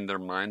possibly in their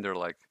mind they're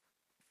like,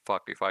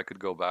 "Fuck, if I could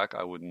go back,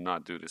 I would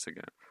not do this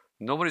again."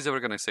 Nobody's ever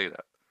going to say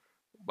that.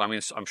 I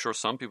mean, I'm sure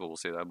some people will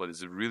say that, but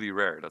it's really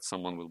rare that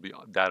someone will be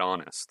that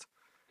honest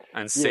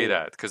and Yeah, say yeah,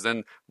 that. Because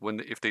then,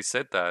 if they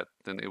said that,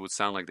 then it would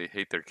sound like they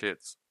hate their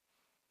kids.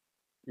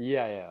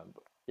 yeah, yeah,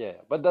 yeah.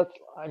 But that's,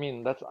 I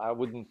mean, that's I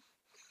wouldn't.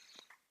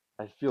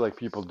 I feel like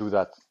people do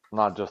that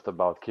not just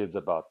about kids,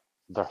 about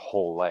their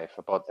whole life,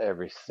 about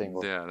every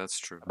single, Yeah, that's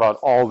true. about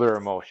all their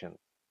emotions.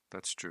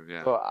 That's true.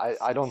 Yeah. So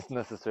I don't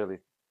necessarily,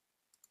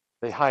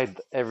 they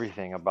hide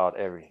everything about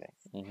everything.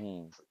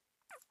 Hmm.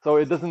 So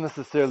it doesn't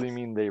necessarily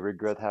mean they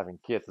regret having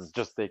kids. It's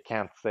just they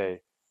can't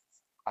say,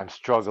 I'm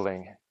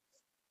struggling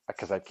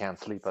because I can't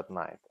sleep at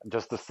night.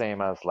 Just the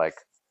same as like,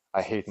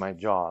 I hate my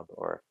job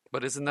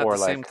But isn't that or the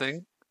same like,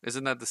 thing?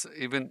 Isn't that this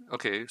even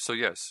okay? So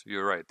yes,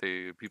 you're right.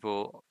 They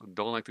people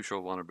don't like to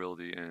show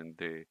vulnerability, and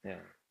yeah,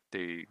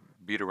 they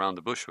beat around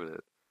the bush with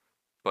it.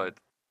 But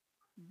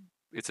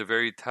it's a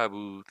very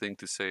taboo thing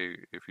to say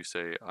if you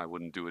say I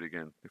wouldn't do it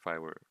again if I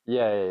were.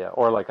 yeah, yeah, yeah.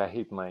 Or like, I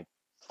hate my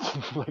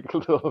like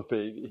little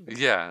baby.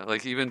 Yeah,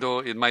 like even though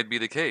it might be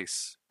the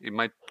case, it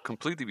might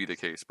completely be the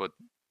case, but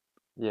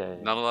Yeah, yeah,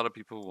 not a yeah. lot of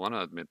people want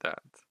to admit that.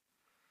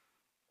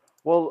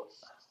 Well,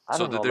 I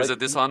So don't know. there's a Like,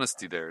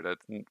 dishonesty there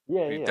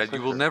yeah, yeah, that for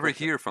you will sure, never for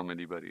sure, hear from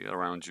anybody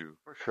around you.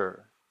 for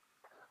sure.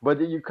 But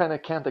you kind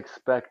of can't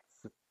expect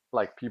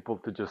like people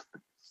to just,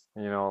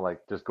 you know, like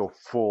just go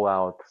full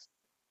out,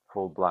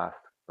 full blast,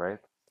 right?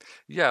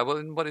 Yeah,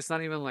 but it's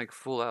not even like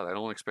full out. I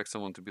don't expect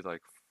someone to be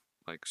like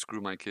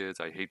screw my kids.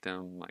 I hate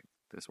them. Like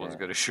this one's Yeah.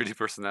 got a shitty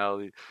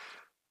personality.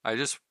 I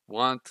just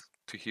want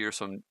to hear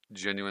some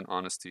genuine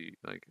honesty.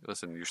 Like,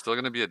 listen, you're still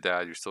gonna be a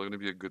dad. You're still gonna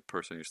be a good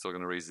person. You're still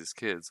gonna raise these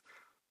kids,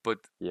 but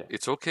Yeah.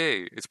 it's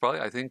okay. It's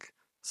probably I think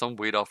some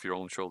weight off your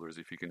own shoulders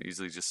if you can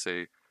easily just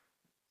say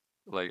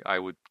like I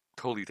would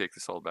totally take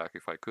this all back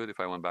if I could. If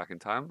I went back in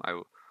time,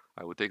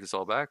 I would take this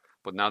all back.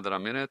 But now that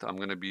I'm in it, I'm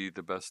gonna be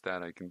the best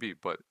dad I can be.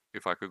 But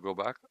if I could go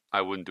back,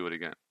 I wouldn't do it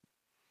again.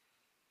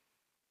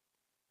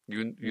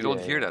 You don't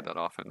Yeah, hear yeah, that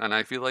often, and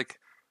I feel like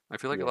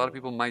a yeah, lot of yeah.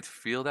 people might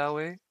feel that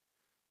way,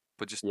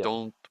 but just Yes.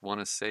 don't want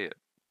to say it.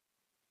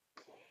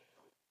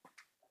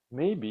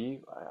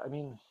 Maybe. I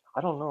mean,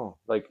 I don't know.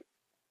 Like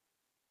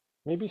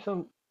maybe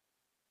some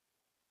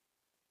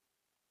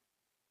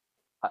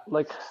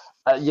like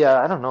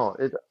yeah, I don't know.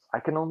 It I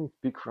can only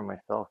speak for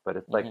myself, but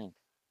it's like Hmm.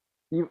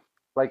 you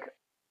like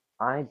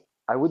I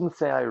I wouldn't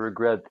say I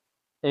regret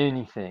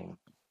anything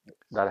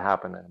that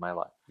happened in my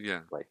life,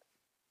 Yeah. like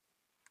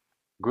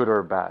good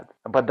or bad.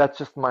 But that's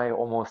just my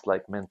almost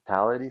like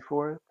mentality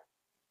for it,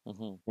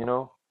 Hmm. you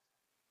know?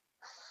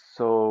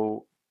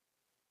 So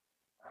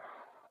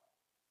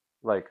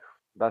like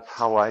that's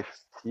how I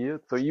see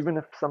it. So even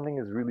if something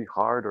is really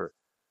hard or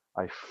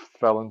I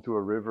fell into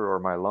a river or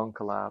my lung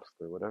collapsed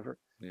or whatever,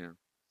 Yeah.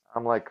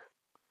 I'm like,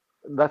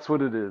 that's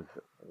what it is,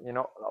 you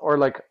know? Or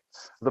like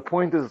the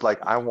point is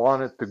like I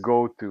wanted to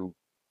go to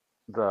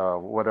the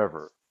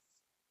whatever,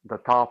 the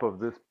top of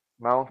this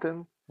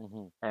mountain,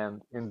 Hmm.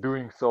 and in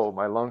doing so,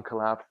 my lung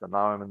collapsed and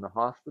now I'm in the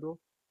hospital.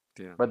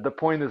 Yeah. But the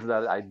point is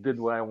that I did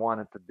what I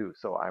wanted to do.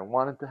 So I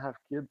wanted to have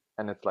kids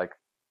and it's like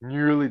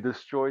nearly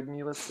destroyed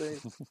me, let's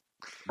say.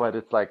 But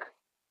it's like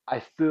I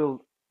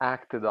still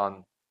acted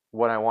on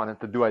what I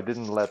wanted to do. I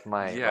didn't let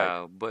my like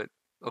Yeah, but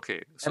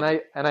okay. So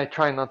and I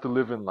try not to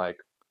live in like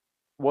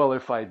well,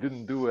 if I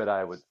didn't do it,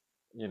 I would,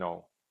 you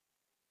know,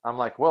 I'm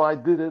like, well, I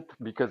did it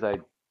because I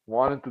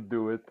wanted to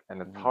do it,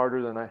 and it's Mhm.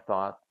 harder than I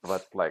thought,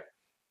 but like,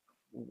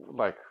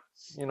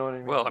 you know what I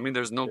mean? Well, I Like, mean,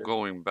 there's no there,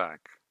 going back.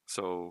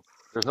 So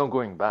there's no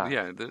going back.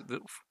 yeah,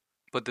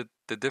 but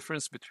the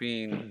difference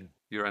between Mhm,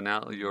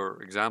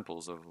 your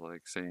examples of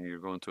like saying you're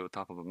going to the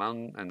top of a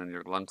mountain and then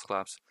your lungs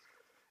collapse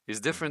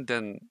is mhm, different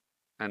than,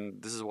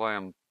 and this is why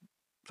I'm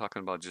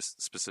talking about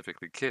just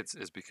specifically kids,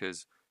 is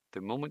because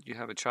the moment you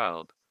have a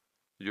child,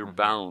 you're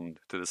mhm. bound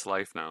to this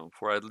life now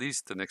for at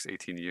least the next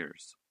 18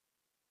 years.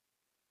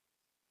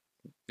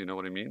 You know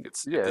what I mean?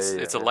 Yeah, yeah,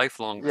 It's yeah, a yeah.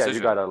 lifelong Yeah, you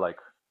decision. gotta like,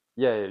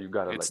 yeah, yeah, you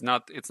gotta like,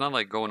 It's not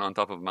like going on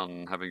top of a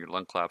mountain, having your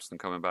lung collapsed, and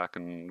coming back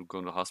and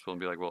going to the hospital and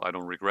be like, well, I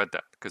don't regret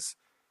that because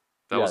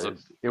that yeah, was a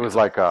it was it's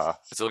a like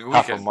it's like a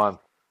half a weekend, month,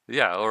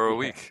 yeah, or a yeah,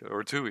 week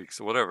or 2 weeks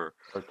or whatever.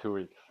 or 2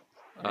 weeks.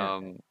 Yeah,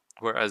 Um,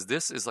 Whereas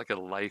this is like a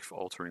life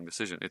altering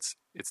decision. It's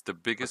the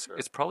for biggest. sure.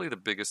 It's probably the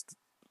biggest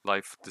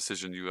life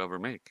decision you ever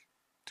make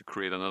to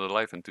create another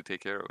life and to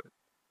take care of it.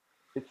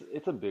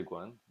 It's a big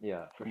one.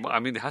 Yeah, for I sure.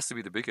 mean, it has to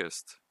be the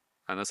biggest.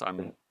 Unless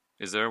I'm, It-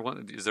 is there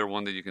one? Is there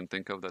one that you can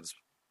think of that's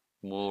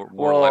more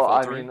Well, life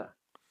I altering? mean,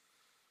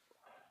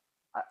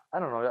 I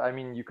don't know. I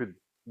mean, you could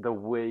the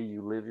way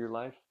you live your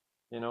life,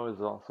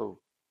 is also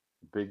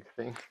a big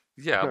thing.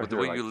 Yeah, but the You're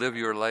way you like, live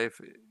your life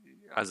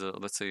as a,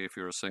 let's say, if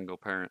you're a single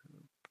parent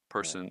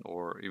yeah, person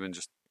or even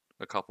just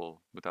a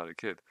couple without a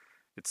kid,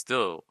 it's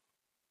still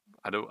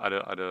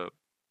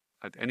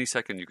at any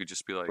second you could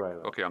just be like, right,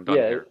 right. okay, I'm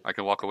done Yeah, here. I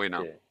can walk away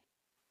now. yeah,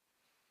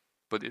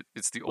 But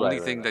it's the right, only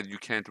right, thing right. that you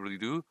can't really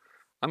do.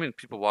 I mean,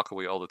 people walk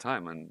away all the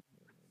time, and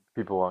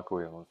People walk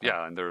away all the time.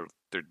 yeah, and they're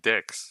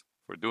dicks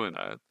for doing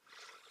that.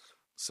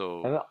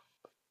 And So,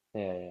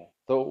 yeah, yeah.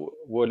 So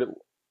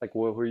like,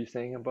 what were you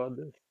saying about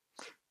this?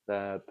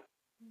 That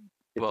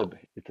it's a well,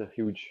 it's a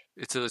huge.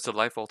 it's a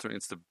life altering.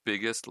 It's the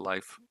biggest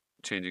life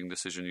changing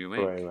decision you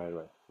Right, make, right,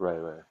 right, right,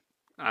 right.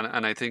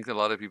 and I think a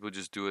lot of people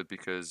just do it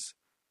because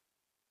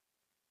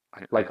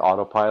I Like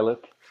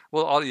autopilot.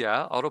 well,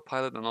 yeah,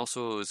 autopilot, and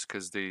also is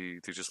because they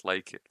just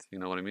like it. You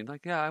know what I mean?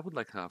 Like, yeah, I would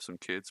like to have some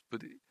kids,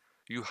 but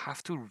you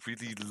have to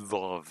really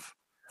love.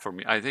 For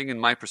me, I think in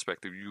my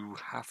perspective, you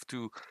have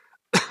to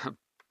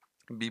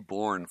be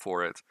born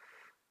for it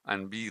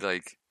and be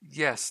like,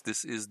 yes,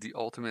 this is the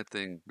ultimate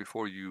thing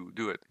before you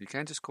do it. You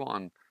can't just go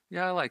on,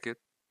 yeah, I like it.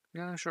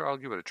 Yeah, sure, I'll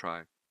give it a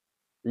try.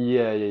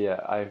 Yeah, yeah, yeah.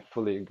 I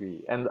fully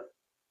agree.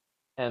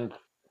 And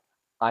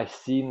I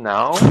see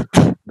now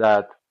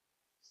that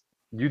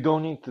you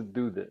don't need to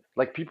do this.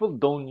 Like people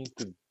don't need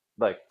to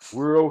like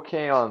we're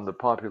okay on the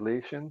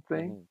population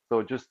thing. Hmm.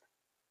 So just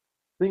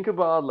think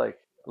about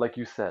like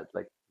you said,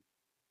 like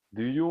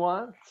do you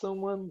want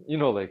someone,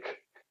 like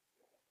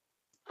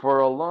for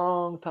a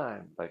long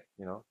time,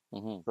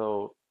 Hmm.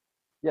 so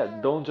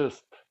yeah, don't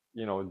just,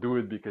 do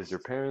it because your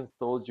parents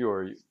told you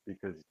or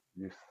because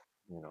you,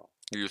 you know,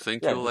 You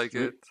think yeah, you'll like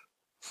it?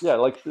 yeah,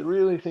 like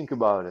really think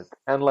about it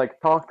and like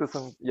talk to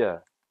some, yeah,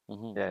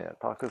 Hmm. yeah, yeah,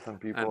 talk to some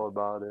And people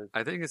about it.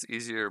 I think it's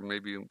easier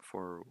maybe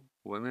for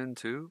women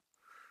too.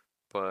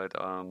 But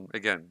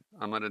again,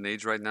 I'm at an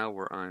age right now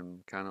where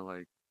I'm kind of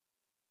like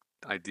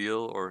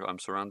ideal, or I'm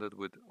surrounded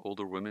with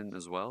older women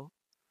as well.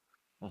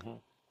 Hmm.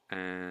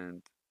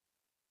 And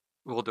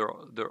well,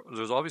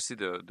 there's obviously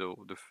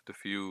the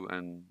few,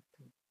 and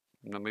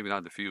no, maybe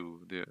not the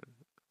few, the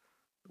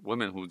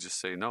women who just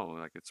say no,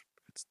 like it's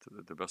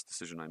the best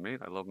decision I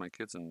made. I love my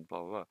kids and blah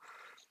blah blah.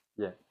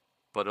 Yeah,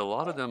 But a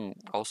lot of them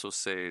also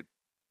say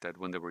that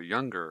when they were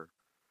younger,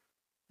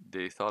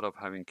 they thought of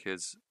having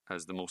kids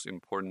as the most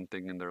important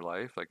thing in their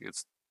life. Like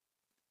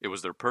it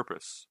was their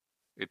purpose.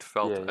 It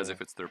felt yeah, as yeah.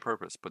 if it's their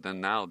purpose. But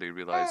then now they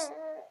realize,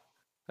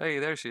 hey,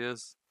 there she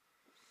is.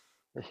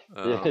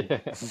 Yeah, Um, yeah.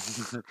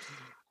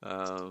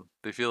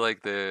 they feel like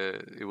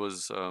it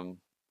was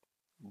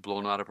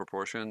blown out of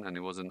proportion and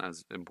it wasn't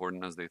as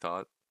important as they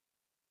thought.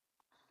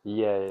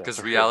 Yeah, yeah, Because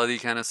for sure. reality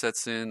kind of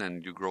sets in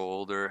and you grow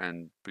older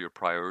and your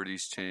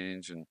priorities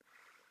change and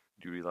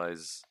you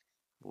realize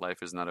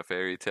life is not a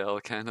fairy tale,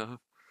 kind of.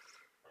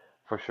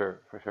 For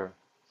sure, for sure.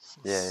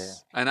 Yeah, yeah.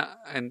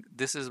 And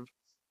this is,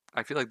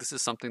 I feel like this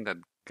is something that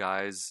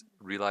guys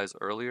realize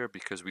earlier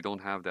because we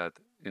don't have that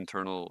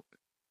internal,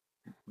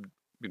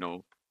 you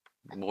know,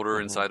 motor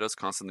Hmm. inside us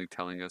constantly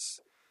telling us,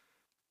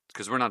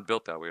 because we're not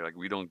built that way. Like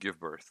we don't give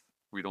birth.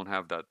 We don't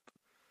have that.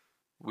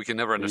 We can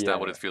never understand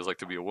Yeah, what yeah. it feels like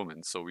to be a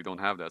woman. So we don't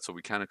have that. So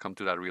we kind of come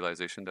to that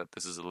realization that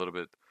this is a little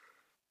bit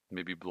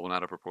maybe blown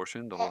out of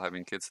proportion, the whole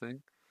having kids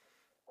thing.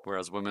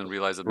 Whereas women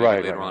realize it maybe Right,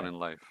 later right, on right. in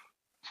life.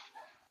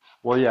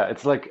 Well, yeah,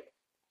 it's like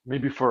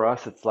maybe for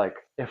us, it's like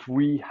if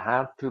we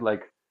had to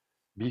like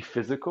be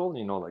physical,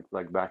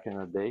 like back in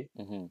the day,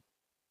 Hmm.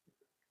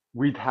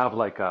 we'd have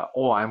like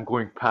oh, I'm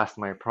going past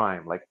my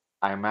prime. Like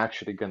I'm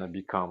actually gonna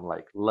become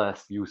like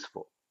less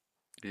useful.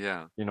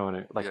 Yeah, You know what I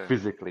mean? Like yeah,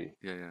 physically.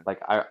 yeah, yeah. Like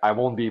I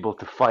won't be able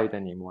to fight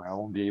anymore. I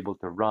won't be able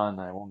to run.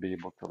 I won't be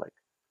able to like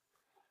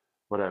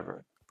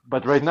whatever.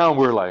 But right now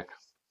we're like,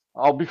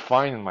 I'll be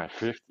fine in my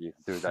 50s,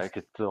 dude. I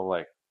could still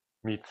like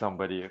meet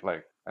somebody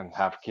like and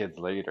have kids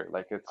later.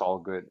 Like it's all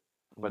good.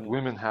 But Hmm.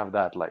 women have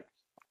that like,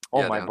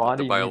 oh, Yeah, they my have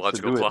the body needs to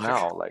biological do it clock.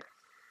 now. Like,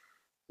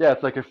 yeah,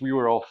 it's like if we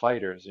were all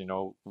fighters,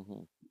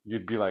 Hmm.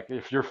 you'd be like,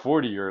 if you're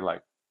 40, you're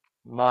like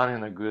not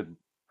in a good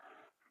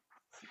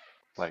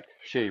like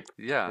shape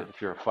Yeah,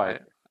 if you're a I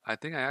fighter. I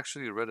think I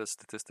actually read a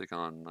statistic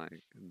on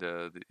like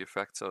the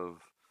effects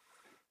of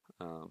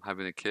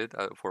having a kid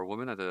for a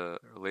woman at a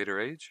later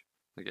age.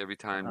 Like every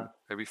Uh-huh. time,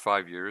 every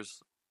 5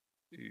 years,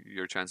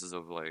 your chances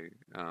of like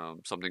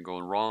something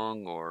going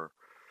wrong or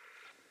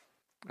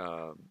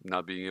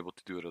not being able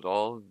to do it at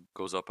all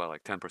goes up by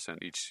like 10%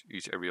 each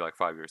every like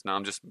 5 years. Now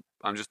I'm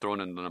just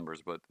throwing in the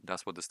numbers, but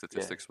that's what the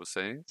Yeah, statistics was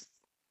saying.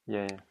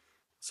 yeah, yeah,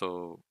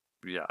 So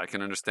yeah, I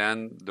can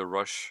understand the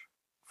rush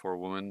for a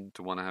woman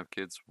to want to have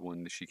kids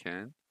when she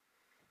can,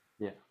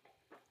 yeah.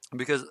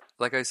 because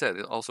like I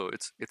said, also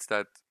it's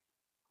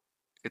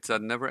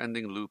that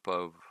never-ending loop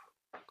of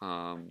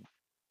um,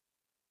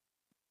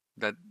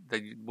 that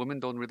women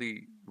don't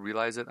really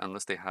realize it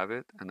unless they have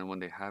it, and then when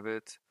they have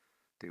it,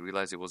 they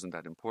realize it wasn't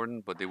that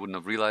important, but they wouldn't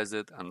have realized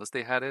it unless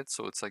they had it.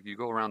 So it's like you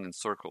go around in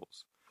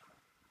circles.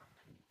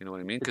 You know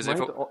what I mean? It Because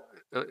might.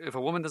 if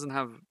a woman doesn't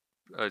have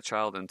a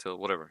child until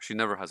whatever, she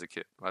never has a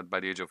kid by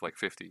the age of like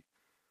 50,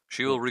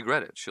 Yeah. she'll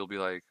regret it. She'll be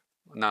like,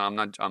 no, I'm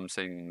not. I'm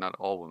saying not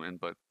all women,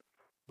 but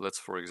let's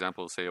for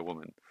example say a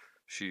woman,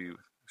 she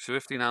she's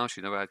 50 now,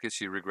 she never had kids,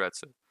 she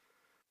regrets it.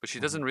 But she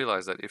Hmm. doesn't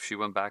realize that if she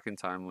went back in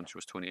time when she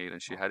was 28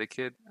 and she had a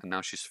kid and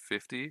now she's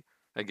 50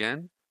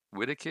 again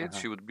with a kid, Uh-huh.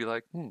 she would be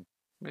like,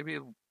 maybe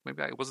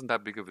maybe it wasn't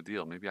that big of a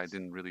deal. Maybe I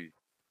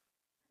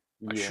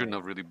Yeah, shouldn't yeah.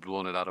 have really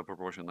blown it out of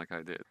proportion like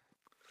I did.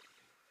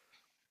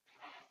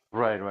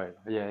 Right, right.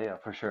 Yeah, yeah,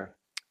 for sure.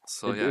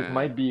 So It yeah, it yeah,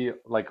 might be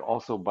like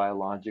also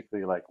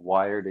biologically like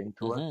wired yeah.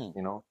 into us,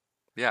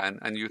 Yeah,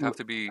 and L-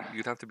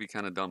 you'd have to be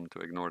kind of dumb to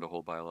ignore the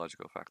whole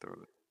biological factor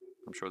of it.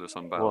 I'm sure there's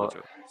some Well,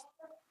 biology.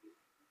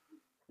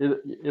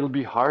 it'll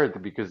be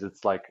hard because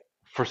it's like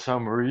for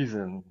some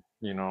reason,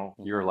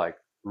 you're Hmm. like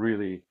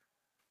really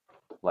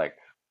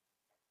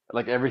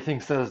like everything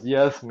says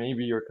yes,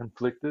 maybe you're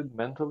conflicted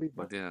mentally,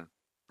 but Yeah.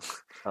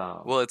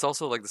 um Well, it's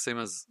also like the same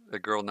as a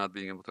girl not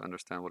being able to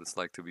understand what it's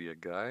like to be a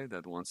guy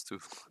that wants to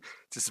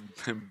just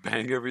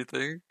bang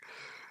everything,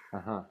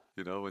 uh-huh.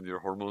 when your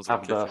hormones are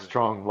Have the kicking.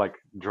 strong like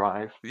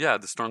drive. Yeah,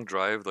 the strong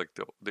drive, like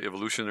the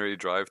evolutionary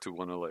drive to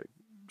want to like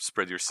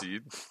spread your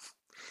seed.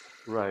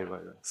 Right,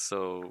 right, right.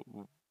 So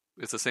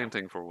it's the same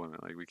thing for women.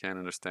 Like we can't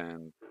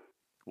understand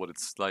what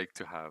it's like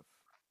to have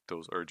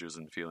those urges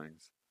and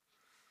feelings.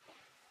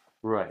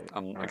 Right,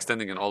 I'm right.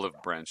 extending an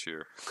olive branch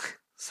here.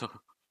 So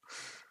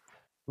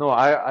No,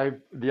 I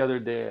the other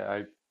day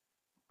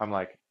I'm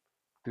like,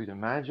 dude,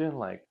 imagine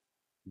like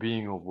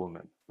being a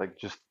woman, like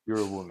just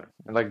you're a woman,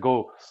 and like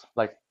go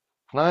like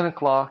 9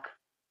 o'clock.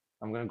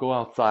 I'm gonna go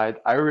outside.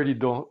 I already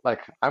don't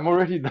like. I'm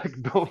already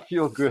like don't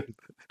feel good.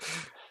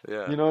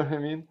 yeah, You know what I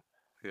mean?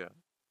 yeah,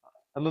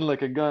 And then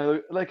like a guy,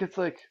 like it's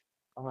like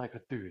I'm like,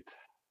 dude,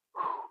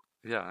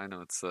 yeah. I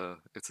know it's a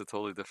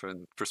totally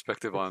different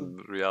perspective it's a on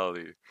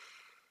reality.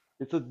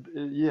 it's a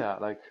yeah,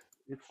 like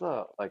it's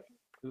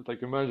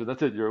like imagine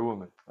that's it. You're a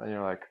woman, and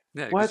you're like,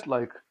 Yeah, because what?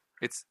 Like,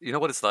 it's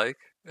what it's like.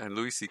 And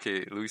Louis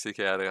C.K.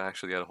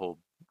 actually had a whole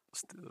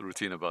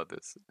routine about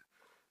this.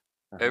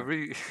 uh-huh.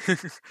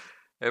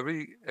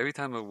 Every every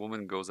time a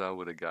woman goes out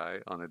with a guy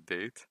on a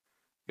date,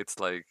 it's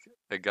like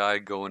a guy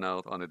going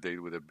out on a date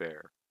with a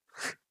bear.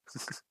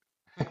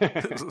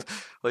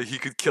 Like he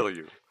could kill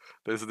you.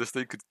 This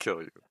thing could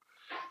kill you,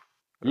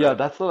 Yeah, right?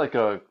 that's like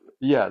a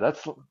yeah,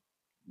 that's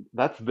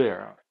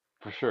there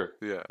for sure.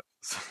 Yeah.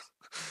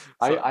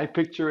 I So, I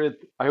picture it.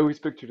 I always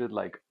pictured it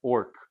like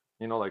orc,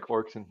 like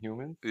orcs and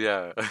humans,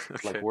 yeah.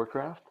 like Okay.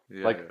 Warcraft.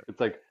 Yeah, Like it's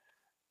like,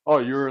 oh,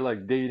 you're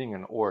like dating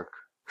an orc,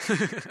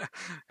 yeah.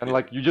 and Yeah.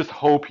 like you just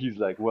hope he's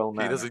like well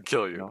He mannered, doesn't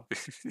kill you you. know?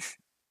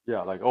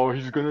 Yeah, like oh,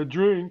 he's gonna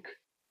drink.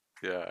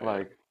 Yeah, yeah.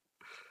 Like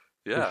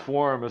his Yeah.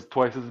 forearm is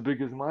twice as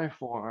big as my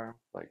forearm.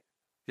 Like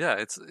Yeah,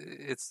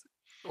 it's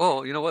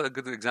well, you know what? A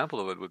good example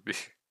of it would be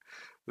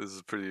this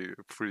is pretty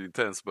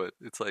intense, but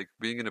it's like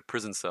being in a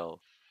prison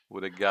cell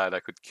with a guy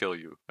that could kill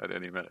you at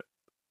any minute.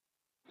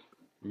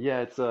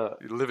 yeah, it's a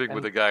You're living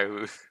with and a guy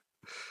who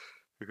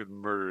could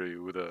murder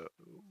you with a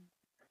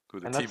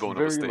and that's T-bone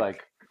of a very steak.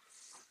 like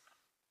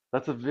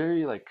that's a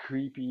very like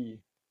creepy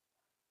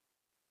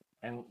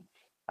and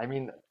I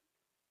mean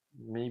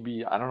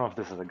maybe I don't know if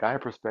this is a guy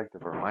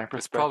perspective or my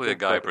It's probably a perspective,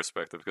 guy but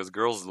perspective because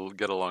girls will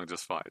get along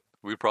just fine.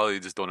 We probably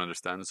just don't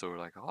understand, so we're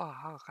like, oh,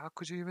 how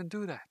could you even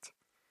do that?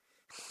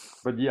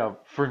 yeah,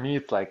 for me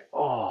it's like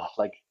oh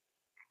like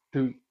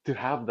to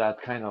have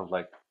that kind of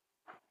like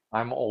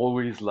I'm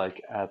always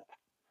like at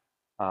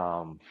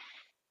um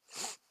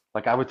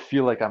like I would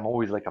feel like I'm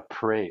always like a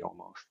prey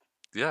almost.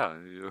 Yeah,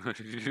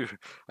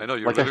 I know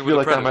you're Like I living with feel a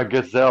like I'm a predator.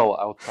 gazelle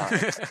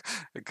outside.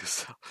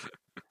 Because-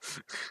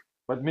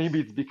 But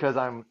maybe it's because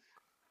I'm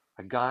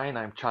a guy and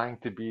I'm trying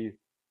to be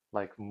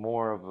like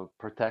more of a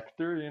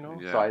protector,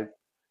 So yeah.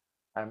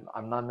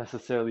 I'm not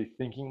necessarily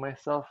thinking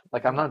myself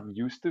like I'm Hmm. not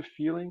used to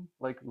feeling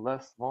like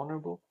less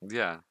vulnerable.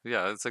 Yeah,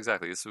 yeah, it's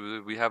exactly.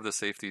 We have the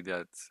safety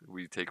that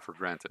we take for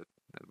granted.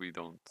 that we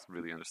don't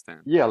really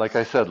understand. Yeah, like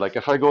I said, like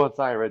if I go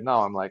outside right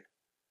now, I'm like,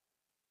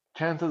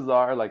 chances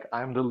are like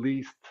I'm the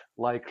least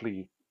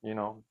likely,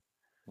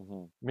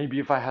 Hmm. maybe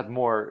if I had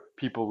more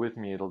people with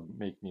me, it'll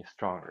make me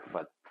stronger.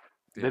 But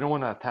they Yeah, don't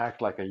want to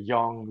attack like a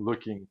young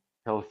looking,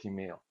 healthy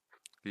male.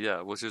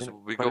 yeah. Which is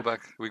But if,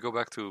 we go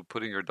back to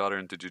putting your daughter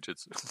into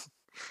jujitsu.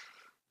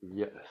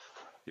 yes.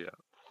 Yeah.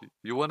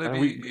 You want to And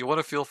we, you want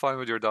to feel fine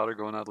with your daughter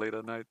going out late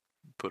at night?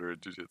 Put her in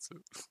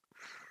jujitsu.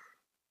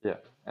 yeah.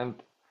 And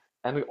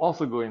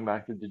also going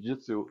back to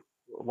jiu-jitsu,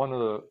 one of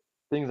the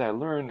things I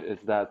learned is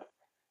that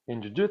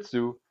in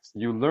jiu-jitsu,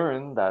 you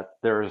learn that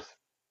there's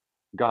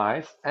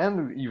guys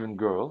and even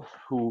girls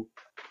who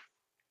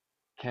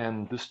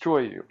can destroy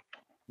you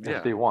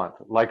if Yeah, they want,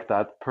 like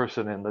that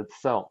person in that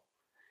cell.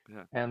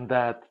 yeah, And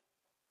that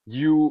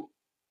you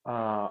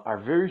are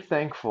very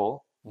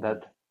thankful hmm,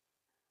 that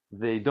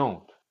they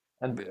don't.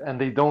 yeah, And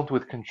they don't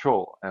with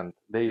control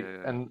yeah,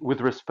 yeah. and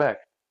with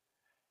respect.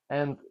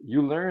 And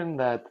you learn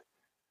that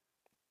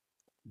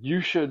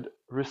you should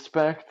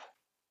respect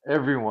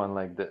everyone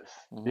like this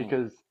Hmm.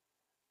 because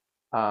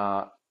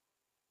uh,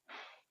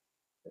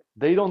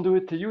 they don't do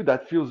it to you.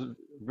 That feels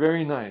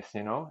very nice,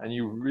 and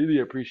you really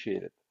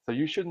appreciate it. So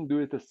you shouldn't do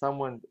it to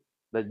someone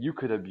that you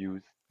could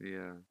abuse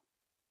Yeah.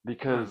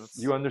 No, because that's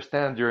you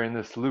understand you're in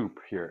this loop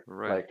here.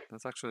 right. Like,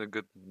 That's actually a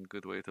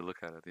good way to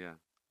look at it. Yeah.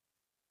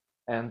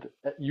 and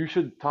you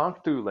should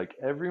talk to like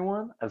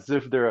everyone as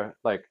if they're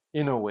like,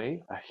 in a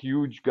way, a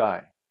huge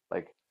guy.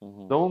 Like,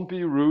 Hmm. don't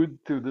be rude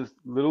to this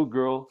little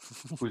girl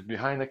who's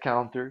behind the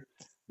counter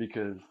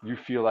because you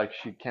feel like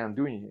she can't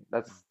do anything.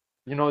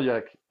 You're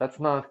like, that's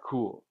not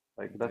cool.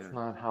 Like, that's Yeah.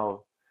 not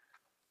how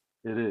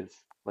it is.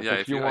 Like, Yeah,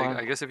 if if you you, want,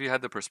 I guess if you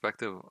had the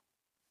perspective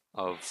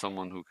of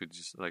someone who could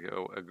just like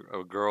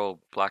a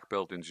girl black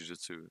belt in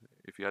jiu-jitsu,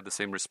 if you had the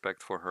same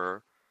respect for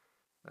her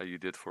you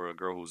did for a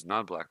girl who's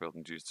not black belt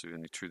in jiu-jitsu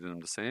and you treated them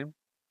the same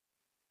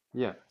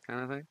yeah,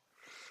 kind of thing.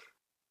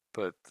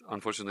 But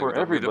unfortunately, for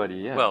we everybody, don't,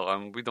 yeah,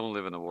 well, we don't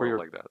live in a for world your,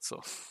 like that,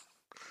 so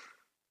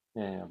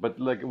yeah. But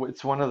like,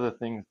 it's one of the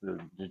things that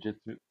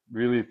jiu-jitsu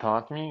really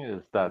taught me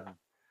is that, mhm.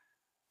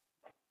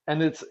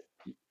 and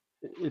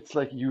it's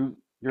like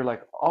you're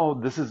like, oh,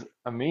 this is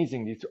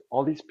amazing. These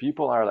all these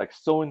people are like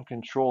so in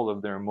control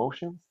of their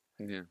emotions,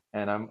 Yeah,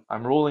 and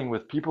I'm rolling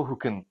with people who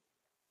can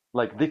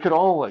like they could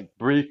all like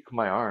break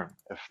my arm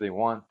if they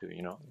want to,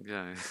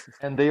 yeah,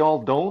 and they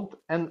all don't,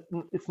 and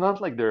it's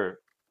not like they're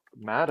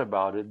mad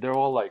about it. They're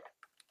all like,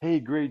 hey,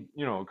 great,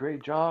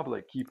 great job,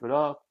 like keep it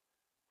up,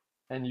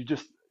 and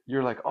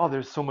you're like, oh,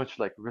 there's so much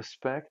like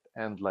respect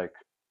and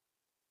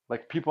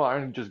like people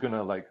aren't just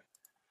gonna like,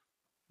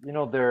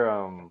 they're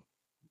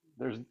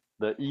there's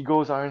the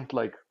egos aren't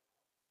like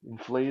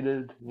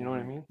inflated, you know what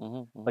I hmm, mean?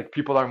 hmm, hmm, Like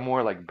people are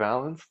more like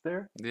balanced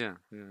there. yeah,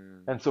 yeah,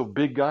 yeah, And so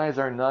big guys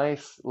are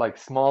nice, like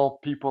small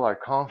people are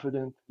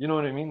confident. You know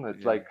what I mean?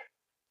 It's yeah, like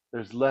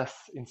there's less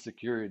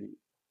insecurity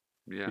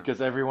yeah,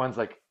 because everyone's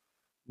like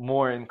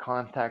more in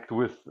contact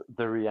with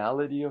the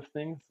reality of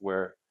things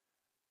where,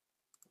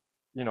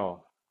 you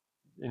know,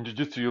 in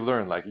jiu-jitsu you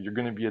learn like you're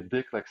gonna be a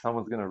dick, like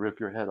someone's gonna rip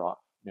your head off,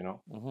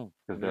 hmm,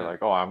 because they're yeah, like,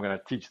 oh, I'm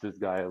gonna teach this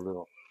guy a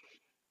little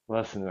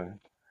lesson of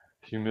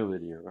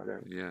humility or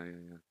whatever. yeah, yeah,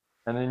 yeah,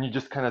 And then you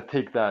just kind of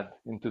take that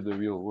into the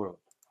real world.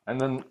 And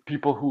then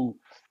people who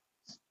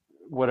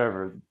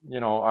whatever,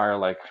 are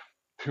like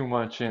too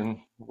much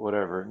in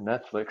whatever,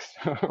 Netflix,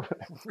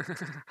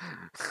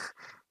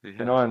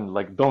 yeah, and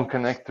like don't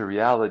connect to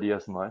reality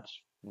as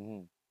much.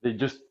 hmm,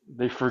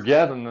 They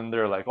forget and then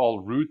they're like all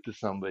rude to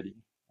somebody.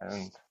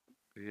 And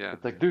yeah,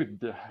 it's like, yeah, dude,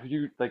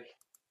 you like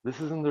this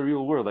isn't the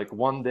real world. Like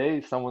one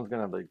day someone's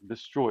gonna like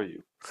destroy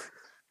you.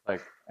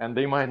 Like, and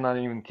they might not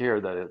even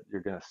care that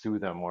you're gonna sue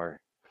them or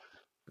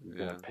you're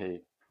gonna yeah,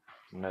 pay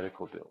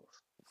medical bills.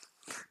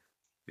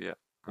 yeah.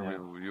 I Yeah.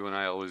 mean, you and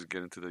I always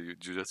get into the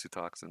jiu-jitsu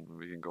talks, and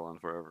we can go on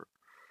forever.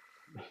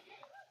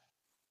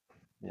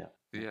 Yeah.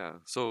 Yeah.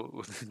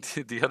 So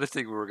the other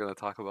thing we were gonna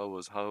talk about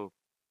was how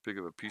big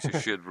of a piece of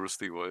shit Bruce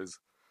Lee was.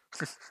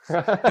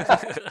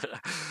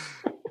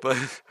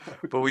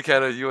 but we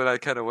kind of, you and I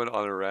kind of went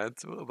on a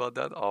rant about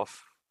that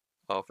off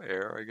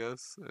air, I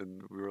guess,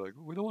 and we were like,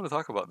 we don't want to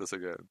talk about this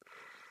again.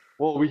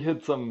 Well, we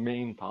hit some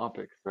main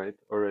topics, right,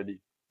 already.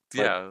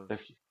 But Yeah, if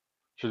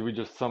should we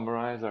just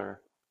summarize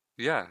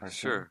yeah, our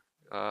thing? sure.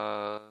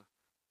 Uh,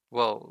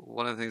 well,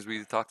 one of the things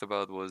we talked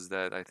about was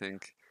that I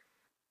think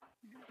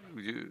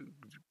you,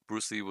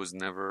 Bruce Lee was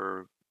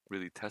never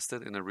really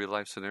tested in a real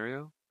life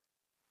scenario.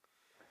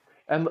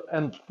 And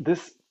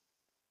this,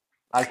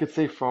 I could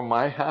say from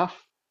my half,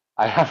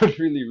 I haven't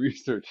really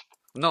researched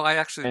No, I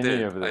actually any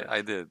did. of this.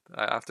 I did.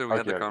 After we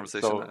had Okay, the okay.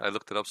 conversation, So I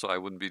looked it up so I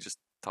wouldn't be just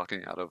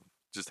talking out of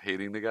just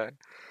hating the guy.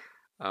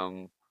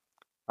 Um,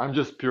 I'm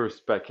just pure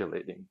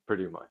speculating,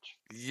 pretty much,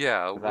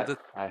 yeah, because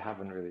I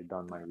haven't really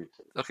done my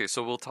research. okay,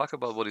 so we'll talk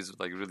about what he's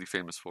like really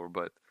famous for,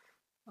 but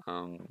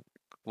um,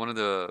 one of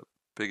the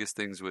biggest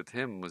things with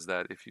him was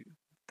that if you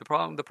the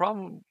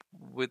problem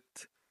with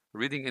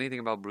reading anything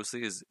about Bruce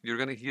Lee is you're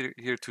gonna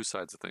hear two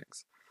sides of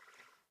things.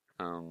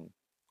 Um,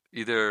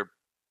 either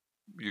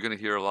you're gonna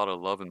hear a lot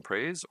of love and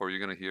praise, or you're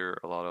gonna hear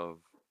a lot of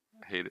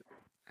hate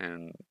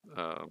and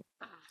uh,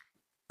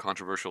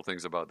 controversial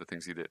things about the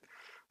things he did.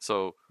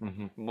 So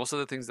Hmm. most of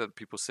the things that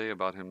people say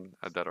about him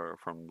that are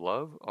from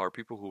love are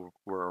people who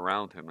were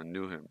around him and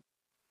knew him.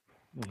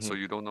 Hmm. So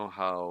you don't know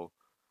how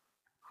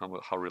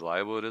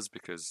reliable it is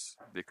because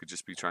they could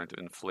just be trying to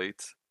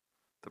inflate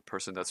the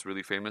person that's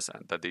really famous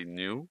and that they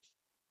knew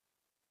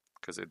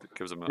because it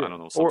gives them I Yeah. don't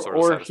know some Or sort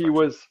of or he satisfaction.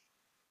 was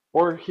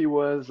or he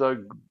was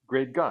a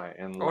great guy,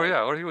 and Or like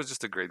yeah, or he was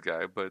just a great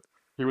guy. But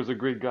he was a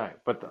great guy.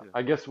 But yeah,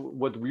 I guess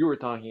what we were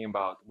talking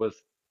about was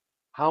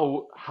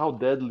how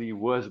deadly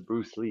was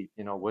Bruce Lee?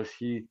 You know, was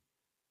he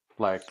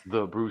like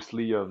the Bruce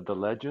Lee of the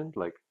legend?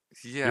 Like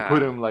you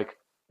put yeah. him like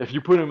if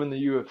you put him in the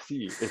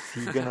UFC, is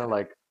he gonna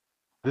like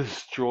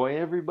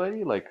destroy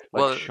everybody like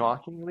Well,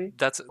 shockingly?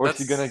 that's Or is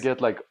he gonna that's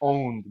get like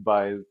owned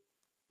by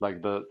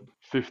like the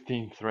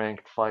 15th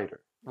ranked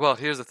fighter, well.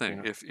 Here's the you thing: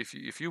 know? if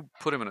you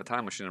put him in a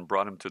time machine and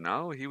brought him to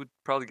now, he would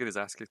probably get his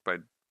ass kicked by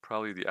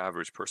probably the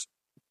average person,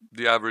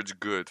 the average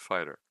good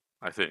fighter.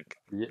 I think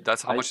Yeah,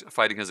 that's how I much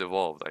fighting has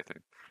evolved. I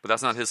think, but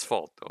that's not his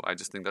fault though. I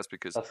just think that's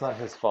because that's not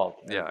his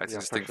fault. yeah, I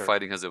Yeah, just for think sure.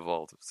 fighting has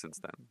evolved since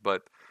then.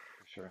 But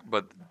For sure.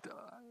 but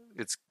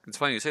it's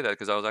funny you say that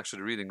because I was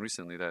actually reading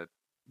recently that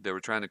they were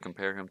trying to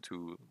compare him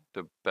to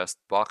the best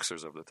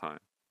boxers of the time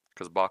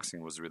because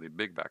boxing was really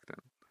big back then,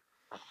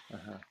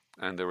 Uh-huh.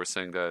 and they were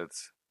saying that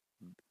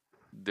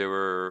they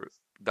were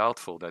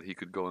doubtful that he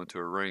could go into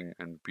a ring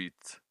and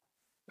beat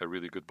a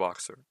really good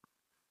boxer,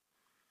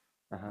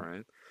 Uh-huh.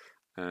 right?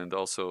 And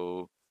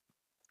also,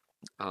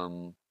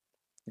 um,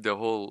 the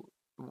whole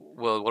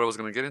well, what I was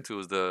going to get into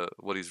is the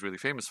what he's really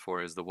famous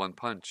for is the one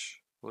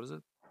punch. What is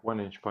it? 1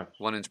 inch punch.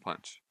 1 inch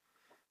punch.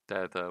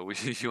 That we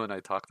you and I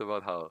talked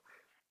about how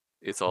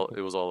it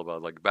was all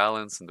about like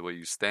balance and the way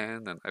you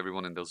stand and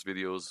everyone in those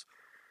videos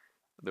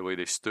the way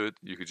they stood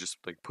you could just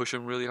like push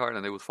them really hard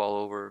and they would fall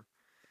over.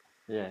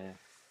 Yeah, yeah.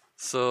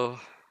 So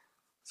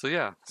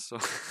yeah, so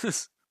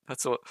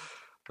that's what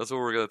that's what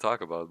we're gonna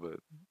talk about. But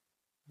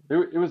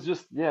It was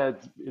just yeah,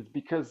 it's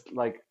because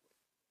like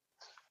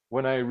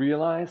when I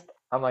realized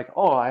I'm like,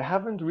 oh, I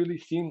haven't really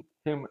seen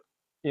him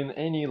in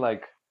any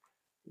like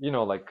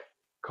like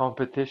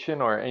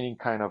competition or any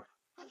kind of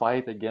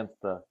fight against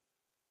a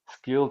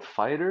skilled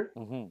fighter.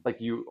 hmm Like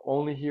you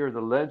only hear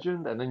the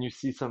legend and then you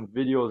see some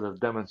videos of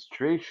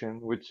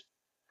demonstration, which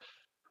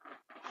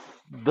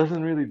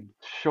doesn't really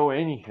show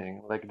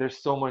anything. Like there's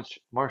so much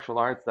martial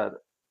arts that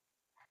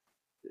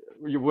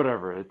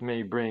whatever, it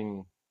may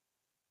bring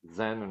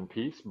zen and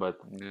peace, but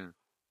yeah,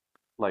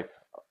 like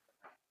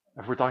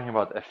if we're talking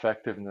about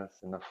effectiveness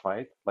in a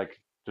fight, like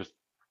just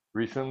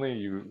recently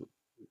you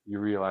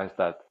realize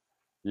that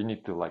you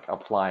need to like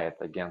apply it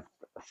against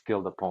a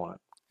skilled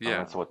opponent, and yeah,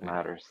 that's what yeah.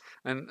 matters.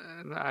 And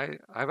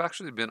I've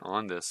actually been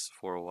on this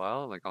for a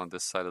while, like on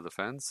this side of the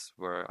fence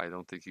where I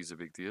don't think he's a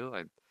big deal.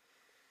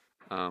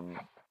 Um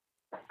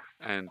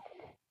and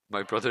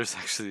my brother's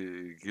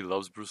actually he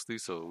loves Bruce Lee,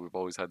 so we've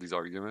always had these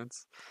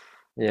arguments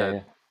Yeah, that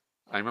yeah.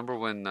 I remember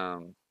when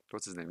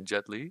what's his name?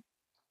 Jet Li.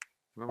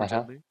 Remember Uh-huh.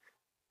 Jet Li?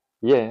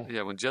 Yeah.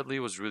 Yeah, when Jet Li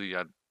was really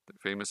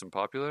famous and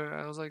popular,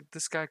 I was like,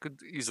 this guy could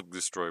easily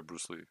destroy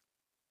Bruce Lee.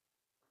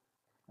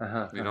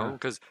 Uh-huh. You know, Uh-huh.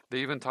 because they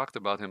even talked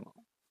about him,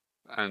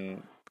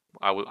 and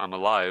I'm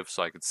alive,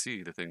 so I could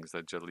see the things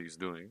that Jet Li is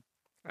doing,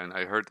 and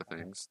I heard the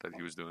things that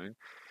he was doing.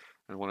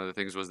 And one of the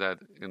things was that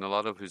in a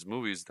lot of his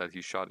movies that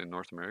he shot in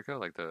North America,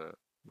 like the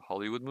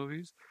Hollywood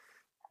movies,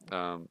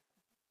 um,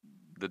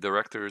 the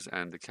directors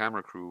and the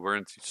camera crew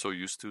weren't so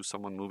used to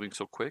someone moving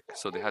so quick,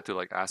 so they had to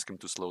like ask him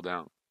to slow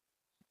down.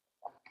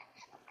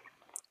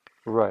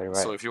 Right,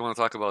 So right. if you want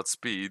to talk about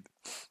speed,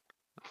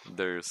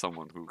 there's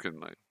someone who can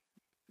like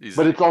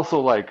But easily. it's also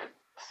like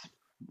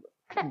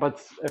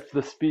but if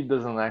the speed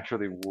doesn't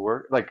actually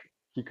work, like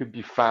he could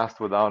be fast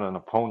without an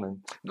opponent.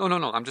 No, no,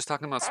 no. I'm just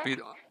talking about speed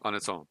on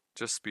its own,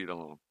 just speed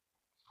alone.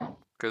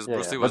 Because Yeah,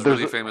 Bruce yeah. Lee But was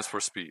there's really famous for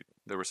speed.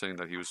 They were saying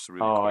that he was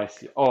really oh, quick, I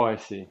see. Oh, I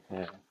see.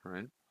 Yeah.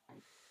 right?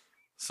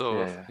 So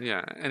Yeah, yeah.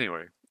 yeah.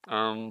 Anyway,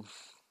 um,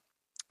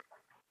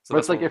 so But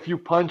that's it's like what. if you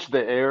punch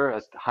the air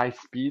at high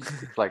speeds,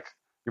 it's like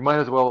you might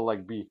as well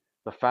like be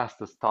the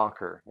fastest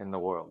talker in the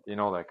world.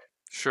 Like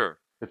Sure.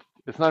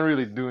 it's not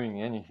really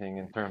doing anything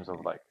in terms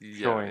of like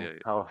Yeah, showing yeah,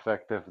 how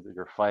effective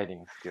your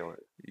fighting skill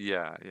is.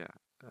 yeah, yeah.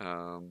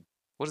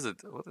 What is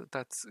it?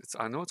 That's it's.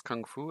 I know it's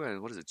kung fu,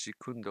 and what is it? Jeet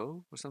Kune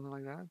Do or something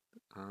like that.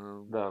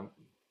 The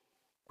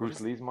What Bruce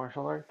is? Lee's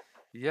martial art?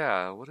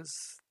 Yeah, what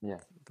is Yeah.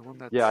 the one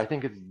Yeah, I that's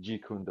think it's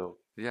Jeet Kune Do.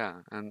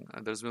 yeah? And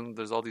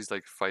there's all these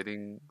like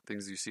fighting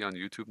things you see on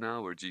YouTube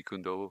now where Jeet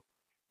Kune Do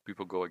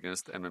people go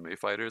against MMA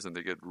fighters and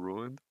they get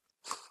ruined.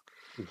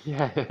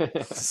 Yeah.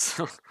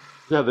 So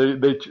Yeah,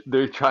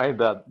 they tried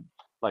that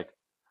like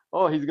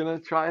oh, he's gonna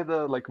try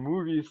the like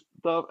movie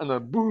stuff and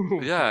then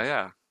boom, yeah,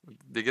 yeah,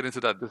 they get into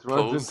that just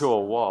runs into pose.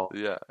 a wall.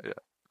 Yeah, yeah,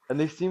 And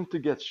they seem to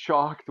get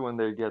shocked when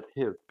they get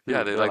hit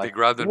yeah. too. They They're like they like,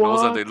 grab their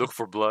nose and they "What?" look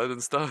for blood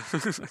and stuff.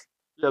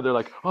 Yeah, they're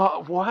like,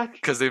 oh, what?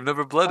 because they've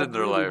never bled in That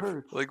their really life.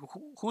 hurts. Like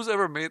who's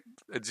ever made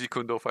a Jeet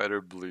Kune Do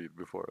fighter bleed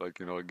before? Like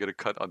get a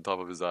cut on top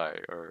of his eye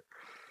or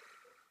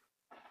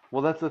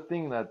Well, that's the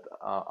thing that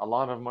a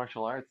lot of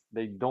martial arts,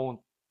 they don't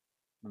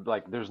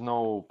like, there's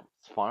no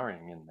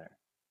sparring in there.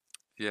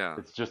 yeah.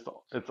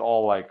 It's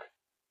all like,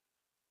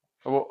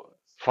 well,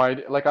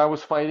 like I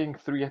was fighting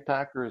three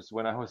attackers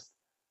when I was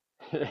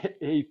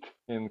eight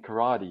in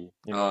karate,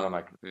 and I'm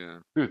like, Yeah.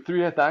 dude,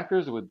 three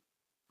attackers would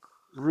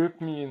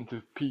rip me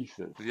into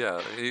pieces.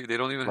 Yeah, they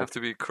don't even have Like to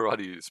be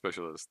karate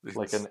specialists.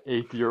 like It's an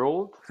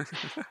 8-year-old.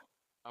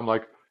 I'm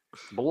like,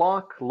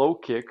 block, low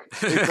kick.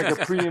 It's like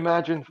a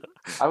pre-imagined.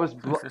 I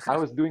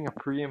was doing a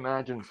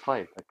pre-imagined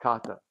fight, a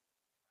kata.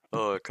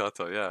 oh,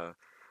 kata, yeah.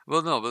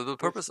 Well, no, but the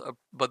It's purpose of,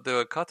 but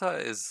the kata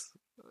is,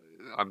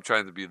 I'm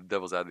trying to be the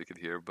devil's advocate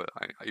here, but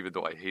even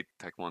though I hate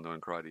taekwondo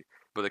and karate,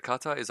 but the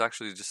kata is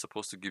actually just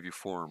supposed to give you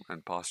form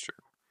and posture.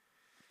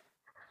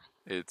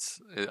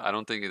 I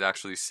don't think it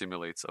actually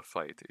simulates a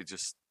fight. It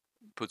just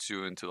puts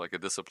you into like a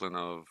discipline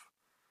of,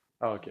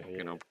 okay,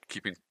 yeah,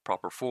 keeping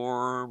proper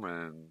form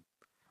and,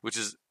 which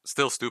is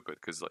still stupid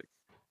because like,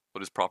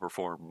 what is proper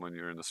form when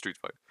you're in a street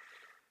fight,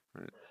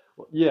 right?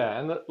 yeah,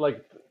 and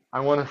like I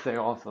want to say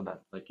also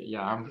that like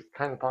yeah, I'm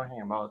kind of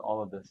talking about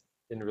all of this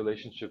in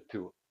relationship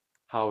to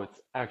how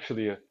it's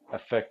actually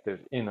effective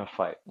in a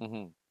fight.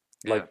 Mm-hmm.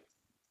 Yeah. Like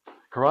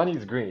karate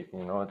is great,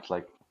 it's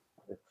like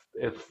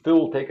it's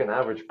still take an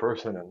average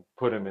person and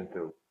put him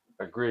into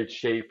a great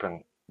shape,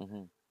 and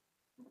Mm-hmm.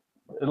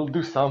 it'll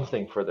do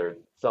something for their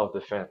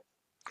self-defense,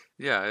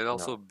 Yeah, it you know.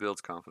 also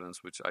builds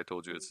confidence, which I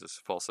told you it's this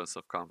false sense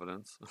of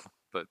confidence.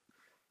 But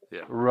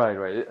yeah. Right,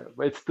 right.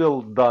 It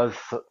still does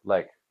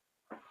like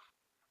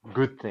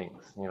good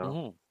things.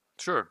 Hmm.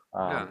 Sure.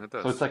 Yeah, it So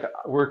it's does. like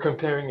we're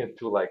comparing it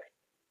to like,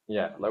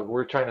 yeah, like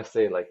we're trying to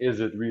say like, is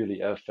it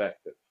really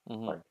effective?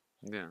 Hmm. Like,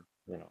 Yeah.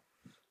 you know,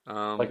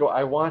 like Um,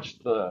 I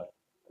watched the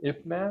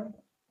Ip Man,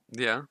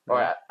 yeah, or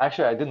yeah.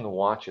 actually I didn't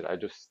watch it. I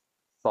just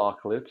saw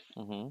clips,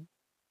 Hmm.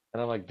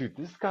 and I'm like, dude,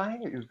 this guy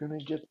is gonna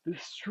get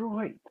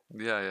destroyed.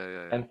 Yeah, yeah,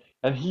 yeah, yeah.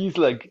 And he's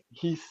like,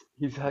 he's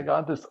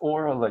got this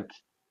aura like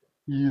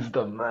he's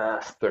the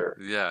master,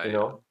 Yeah, you yeah,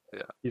 know.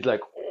 yeah. He's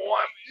like, oh,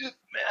 I'm Ip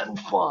Man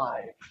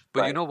 5, But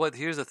you right? know what?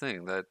 Here's the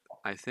thing that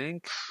I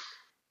think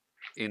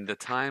in the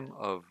time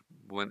of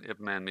when Ip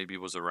Man maybe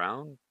was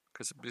around,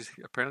 because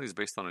apparently it's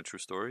based on a true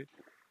story.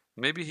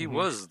 Maybe he Hmm.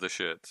 was the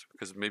shit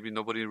because maybe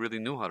nobody really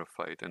knew how to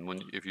fight, and when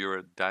if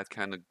you're that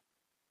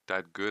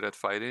good at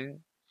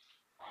fighting,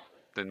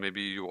 then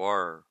maybe you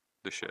are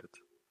the shit.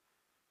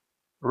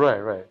 Right,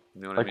 right.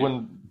 You know what I Like mean?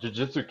 when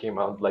Jiu-Jitsu came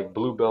out, like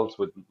blue belts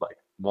would like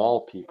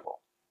maul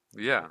people.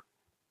 Yeah,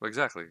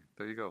 exactly.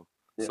 There you go.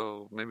 Yeah.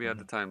 So maybe at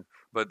the Mhm. time,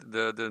 but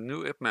the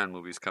new Ip Man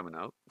movie's coming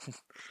out,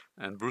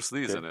 and Bruce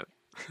Lee's Okay. in it.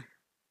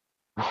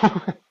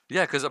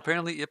 Yeah, because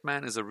apparently Ip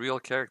Man is a real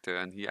character,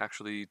 and he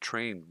actually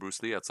trained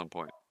Bruce Lee at some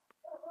point.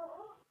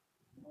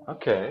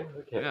 Okay,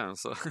 okay. Yeah,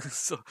 so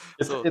so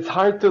It's so it's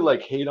hard to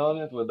like hate on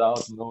it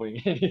without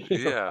knowing anything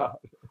yeah. about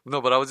it. No,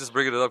 but I was just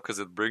bringing it up because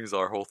it brings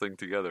our whole thing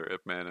together,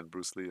 Ip Man and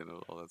Bruce Lee and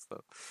all that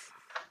stuff.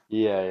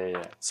 Yeah, yeah,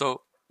 yeah.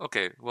 So,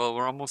 okay, well,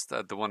 we're almost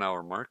at the 1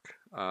 hour mark.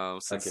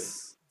 Okay.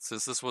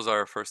 Since this was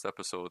our first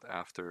episode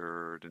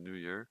after the new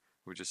year,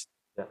 we just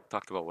Yeah.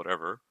 talked about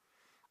whatever.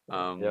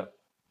 Yeah. Um,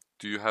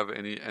 do you have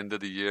any end of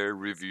the year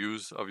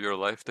reviews of your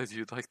life that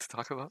you'd like to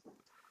talk about?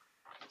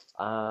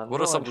 What are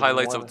No, I some just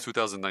highlights of want.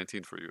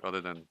 2019 for you,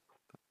 other than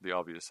the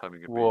obvious,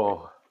 having a baby?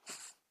 Whoa.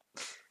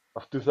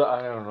 Of 2000,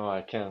 I don't know.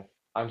 I can't.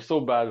 I'm so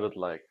bad with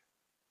like.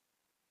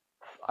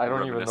 I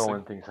don't even know Reminiscing?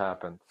 when things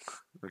happen.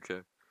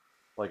 Okay.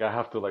 Like I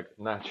have to like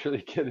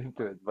naturally get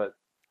into it. But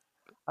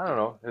I don't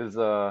know.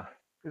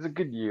 It's a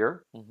good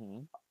year.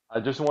 Mm-hmm. I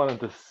just wanted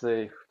to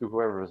say to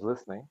whoever is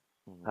listening,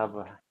 Mm-hmm. have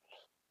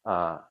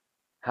a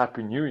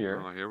happy New Year.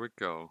 Oh, here we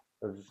go.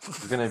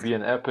 It's gonna be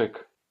an epic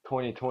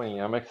 2020.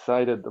 I'm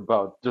excited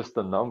about just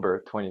the number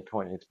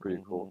 2020. It's pretty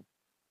Mm-hmm. cool.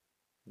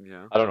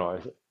 Yeah. I don't know.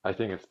 I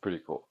think it's pretty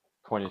cool.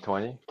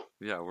 2020.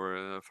 Yeah,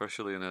 we're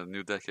officially in a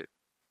new decade.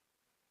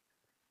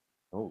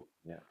 Oh,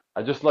 yeah.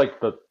 I just like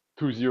the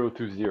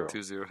 2020.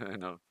 20, I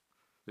know.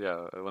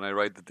 Yeah, when I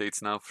write the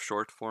dates now for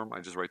short form, I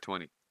just write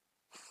 20.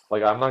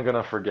 Like I'm not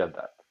gonna forget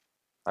that.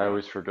 I Yeah.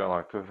 always forget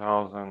like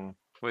 2017.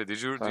 Wait, do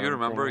you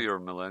remember your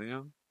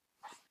millennium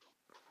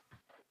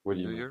What do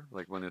you New mean? Year?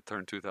 Like when it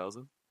turned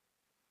 2000?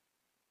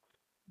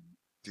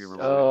 Do you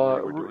remember what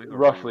you were doing or where you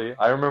Roughly. were?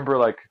 I remember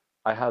like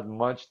I had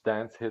Much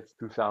Dance Hits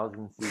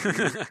 2000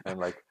 CD, and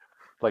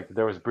like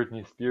there was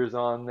Britney Spears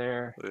on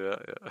there. Yeah,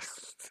 yeah.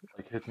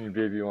 Like Hit Me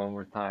Baby One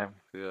More Time.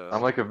 Yeah.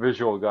 I'm like a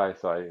visual guy,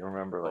 so I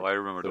remember Oh, like I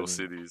remember those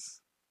certain.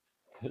 CDs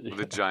with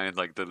the Yeah. giant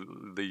like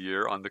the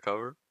year on the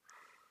cover.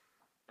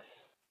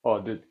 Oh,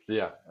 dude,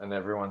 yeah, and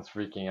everyone's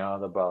freaking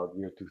out about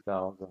year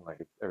 2000, like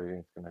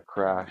everything's gonna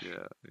crash.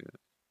 Yeah, yeah.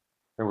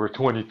 And we're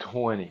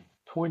 2020,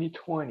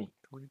 2020,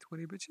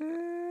 2020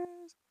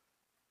 bitches.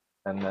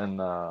 and then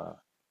uh,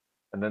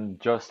 and then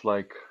just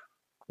like,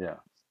 yeah,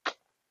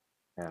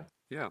 man,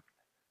 it's Yeah,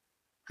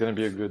 gonna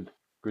be a good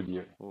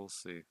year. we'll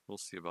see. We'll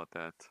see about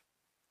that.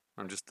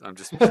 I'm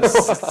just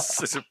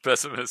such a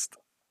pessimist.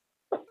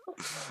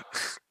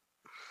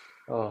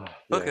 Oh,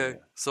 yeah, Okay, yeah.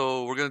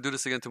 so we're gonna do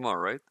this again tomorrow,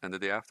 right? And the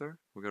day after,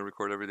 we're gonna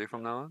record every day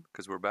from now on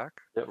because we're back.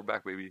 Yep. We're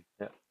back, baby.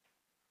 Yeah.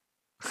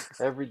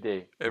 Every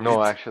day. Every No,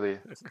 day. actually,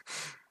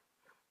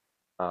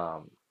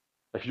 um,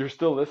 if you're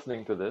still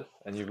listening to this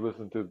and you've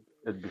listened to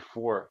it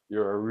before,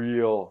 you're a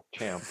real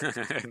champ.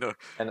 I know.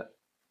 And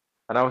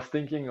and I was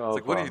thinking It's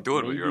like, of what are you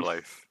doing with your maybe,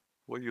 life?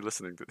 What are you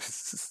listening to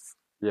this?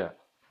 yeah.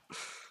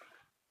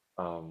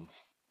 Um,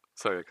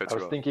 Sorry, I cut I you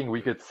was off. thinking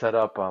we could set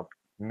up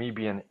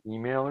maybe an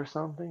email or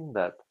something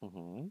that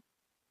Hmm.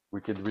 we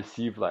could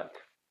receive like Su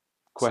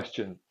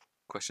questions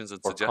Questions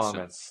and or comments.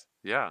 suggestions.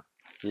 Yeah.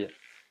 Yeah.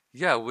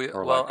 Yeah, we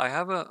Or well, like,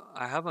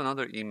 I have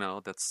another email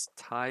that's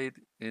tied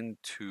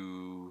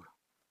into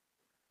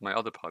my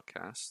other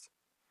podcast.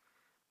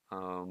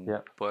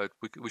 yeah. But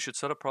we should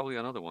set up probably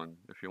another one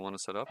if you want to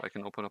set up. I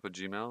can open up a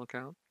Gmail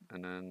account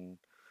and then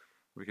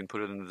we can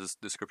put it in the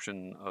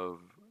description of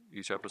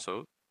each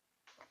episode.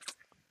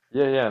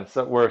 Yeah, yeah. And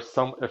so where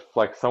if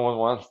like someone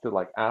wants to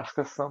like ask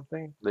us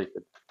something, they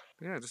could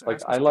Yeah, just like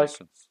ask I us like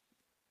questions.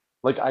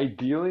 like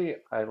ideally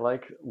I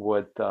like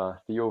what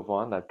Theo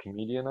Vaughn, that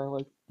comedian I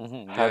like, Yeah,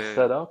 has yeah, yeah.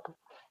 set up,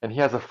 and he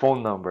has a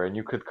phone number, and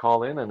you could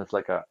call in, and it's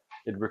like a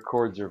it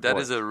records your That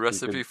is voice. a So you could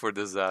recipe for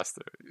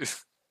disaster.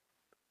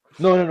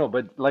 no,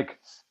 but like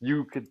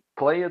you could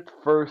play it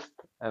first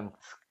and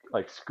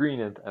like screen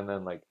it, and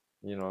then like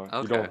you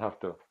Okay. don't have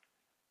to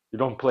you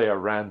don't play a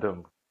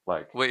random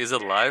like Wait, is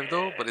it live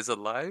though? But is it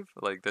live?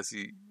 Like, does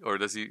he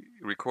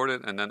record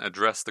it and then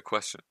address the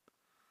question?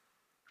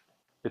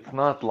 it's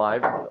not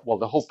live. Well,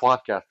 the whole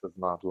podcast is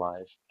not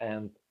live,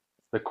 and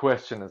the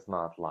question is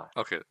not live.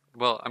 Okay.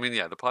 Well, I mean,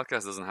 yeah, the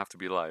podcast doesn't have to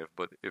be live,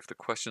 but if the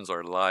questions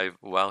are live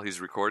while he's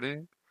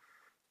recording,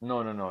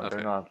 No, they're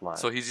okay. not live.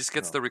 So he just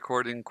gets No. the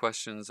recording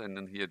questions and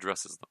then he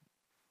addresses them.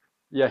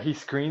 Yeah, he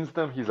screens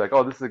them. He's like,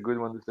 "Oh, this is a good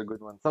one. This is a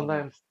good one." Hmm.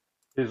 Sometimes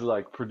his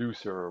like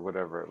producer or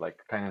whatever like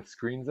kind of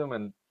screens them,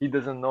 and he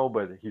doesn't know,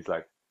 but he's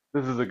like,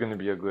 "This is going to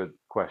be a good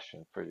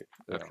question for you."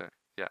 You know. Okay.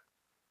 Yeah.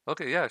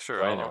 Okay. Yeah. Sure.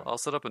 So anyway, I'll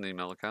set up an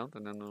email account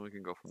and then we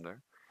can go from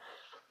there.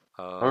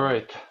 all Uh,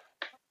 right.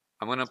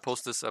 I'm gonna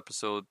post this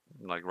episode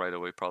like right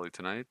away, probably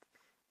tonight.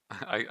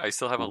 I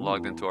still haven't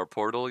logged into Ooh, our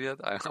portal yet.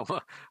 I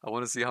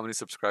want to see how many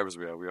subscribers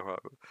we have.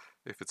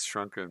 If it's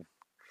shrunken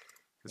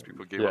because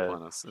people gave up yeah.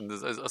 on us. And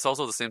it's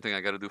also the same thing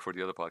I got to do for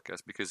the other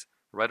podcast because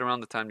right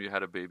around the time you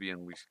had a baby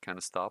and we kind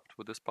of stopped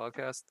with this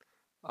podcast,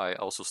 I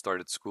also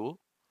started school,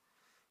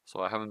 so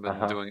I haven't been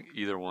Uh-huh. doing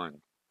either one.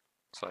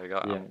 So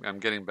Yeah. I'm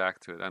getting back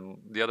to it. And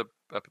the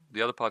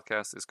other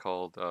podcast is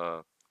called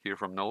Here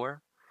from Nowhere,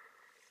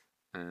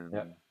 Yeah.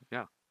 and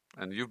yeah,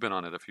 and you've been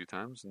on it a few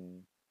times,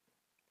 and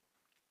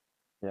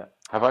Yeah.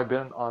 Have I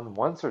been on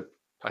once or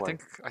twice?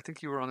 I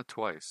think you were on it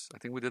twice. I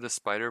think we did a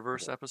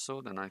Spider-Verse Okay.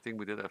 episode, and I think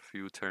we did a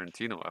few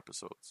Tarantino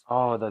episodes.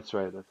 Oh, that's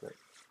right. That's right.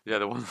 Yeah,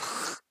 the one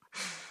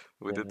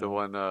we Yeah, did the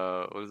yeah. one.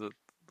 What is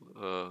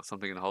it?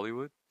 Something in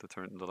Hollywood,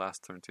 the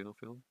last Tarantino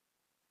film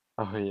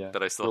Oh, yeah.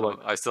 that You're like,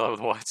 I still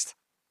haven't watched.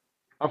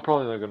 I'm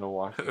probably not gonna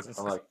watch it.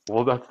 I'm like,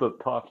 well, that's the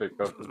topic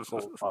of this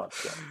whole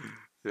podcast.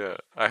 Yeah,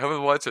 I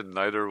haven't watched it.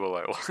 Neither will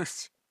I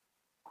watch.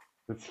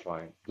 It's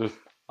fine. Just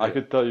I Yeah,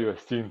 could tell you a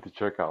scene to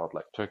check out.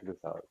 Like, check this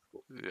out. It's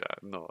cool. yeah.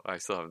 No, I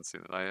still haven't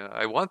seen it.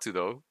 I want to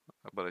though,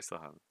 but I still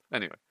haven't.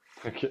 Anyway,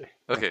 Okay.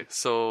 okay.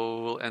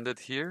 So we'll end it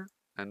here,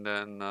 and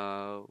then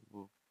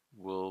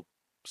we'll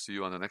see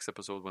you on the next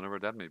episode, whenever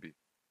that may be.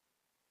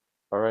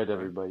 All right, All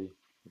right. everybody.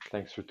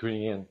 Thanks for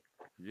tuning in.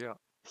 Yeah.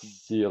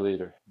 See you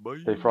later.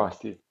 Stay Bye.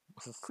 frosty.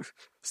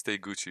 Stay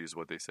Gucci is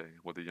what they say.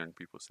 What the young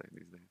people say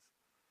these days.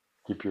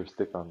 Keep your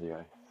stick on the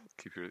ice.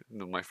 Keep your.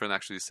 No, my friend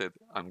actually said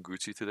I'm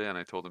Gucci today, and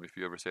I told him if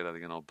you ever say that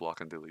again, I'll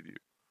block and delete you.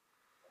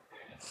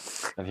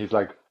 And he's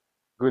like,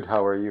 good,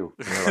 how are you?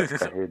 And you're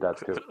like, I hate that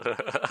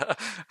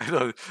too. I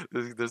know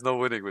there's no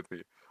winning with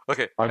me.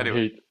 Okay.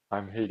 Anyway.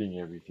 I'm hating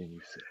everything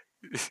you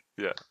say.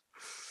 Yeah.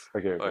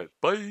 Okay, All okay. right.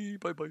 Bye.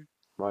 Bye. Bye.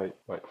 Bye.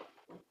 Bye.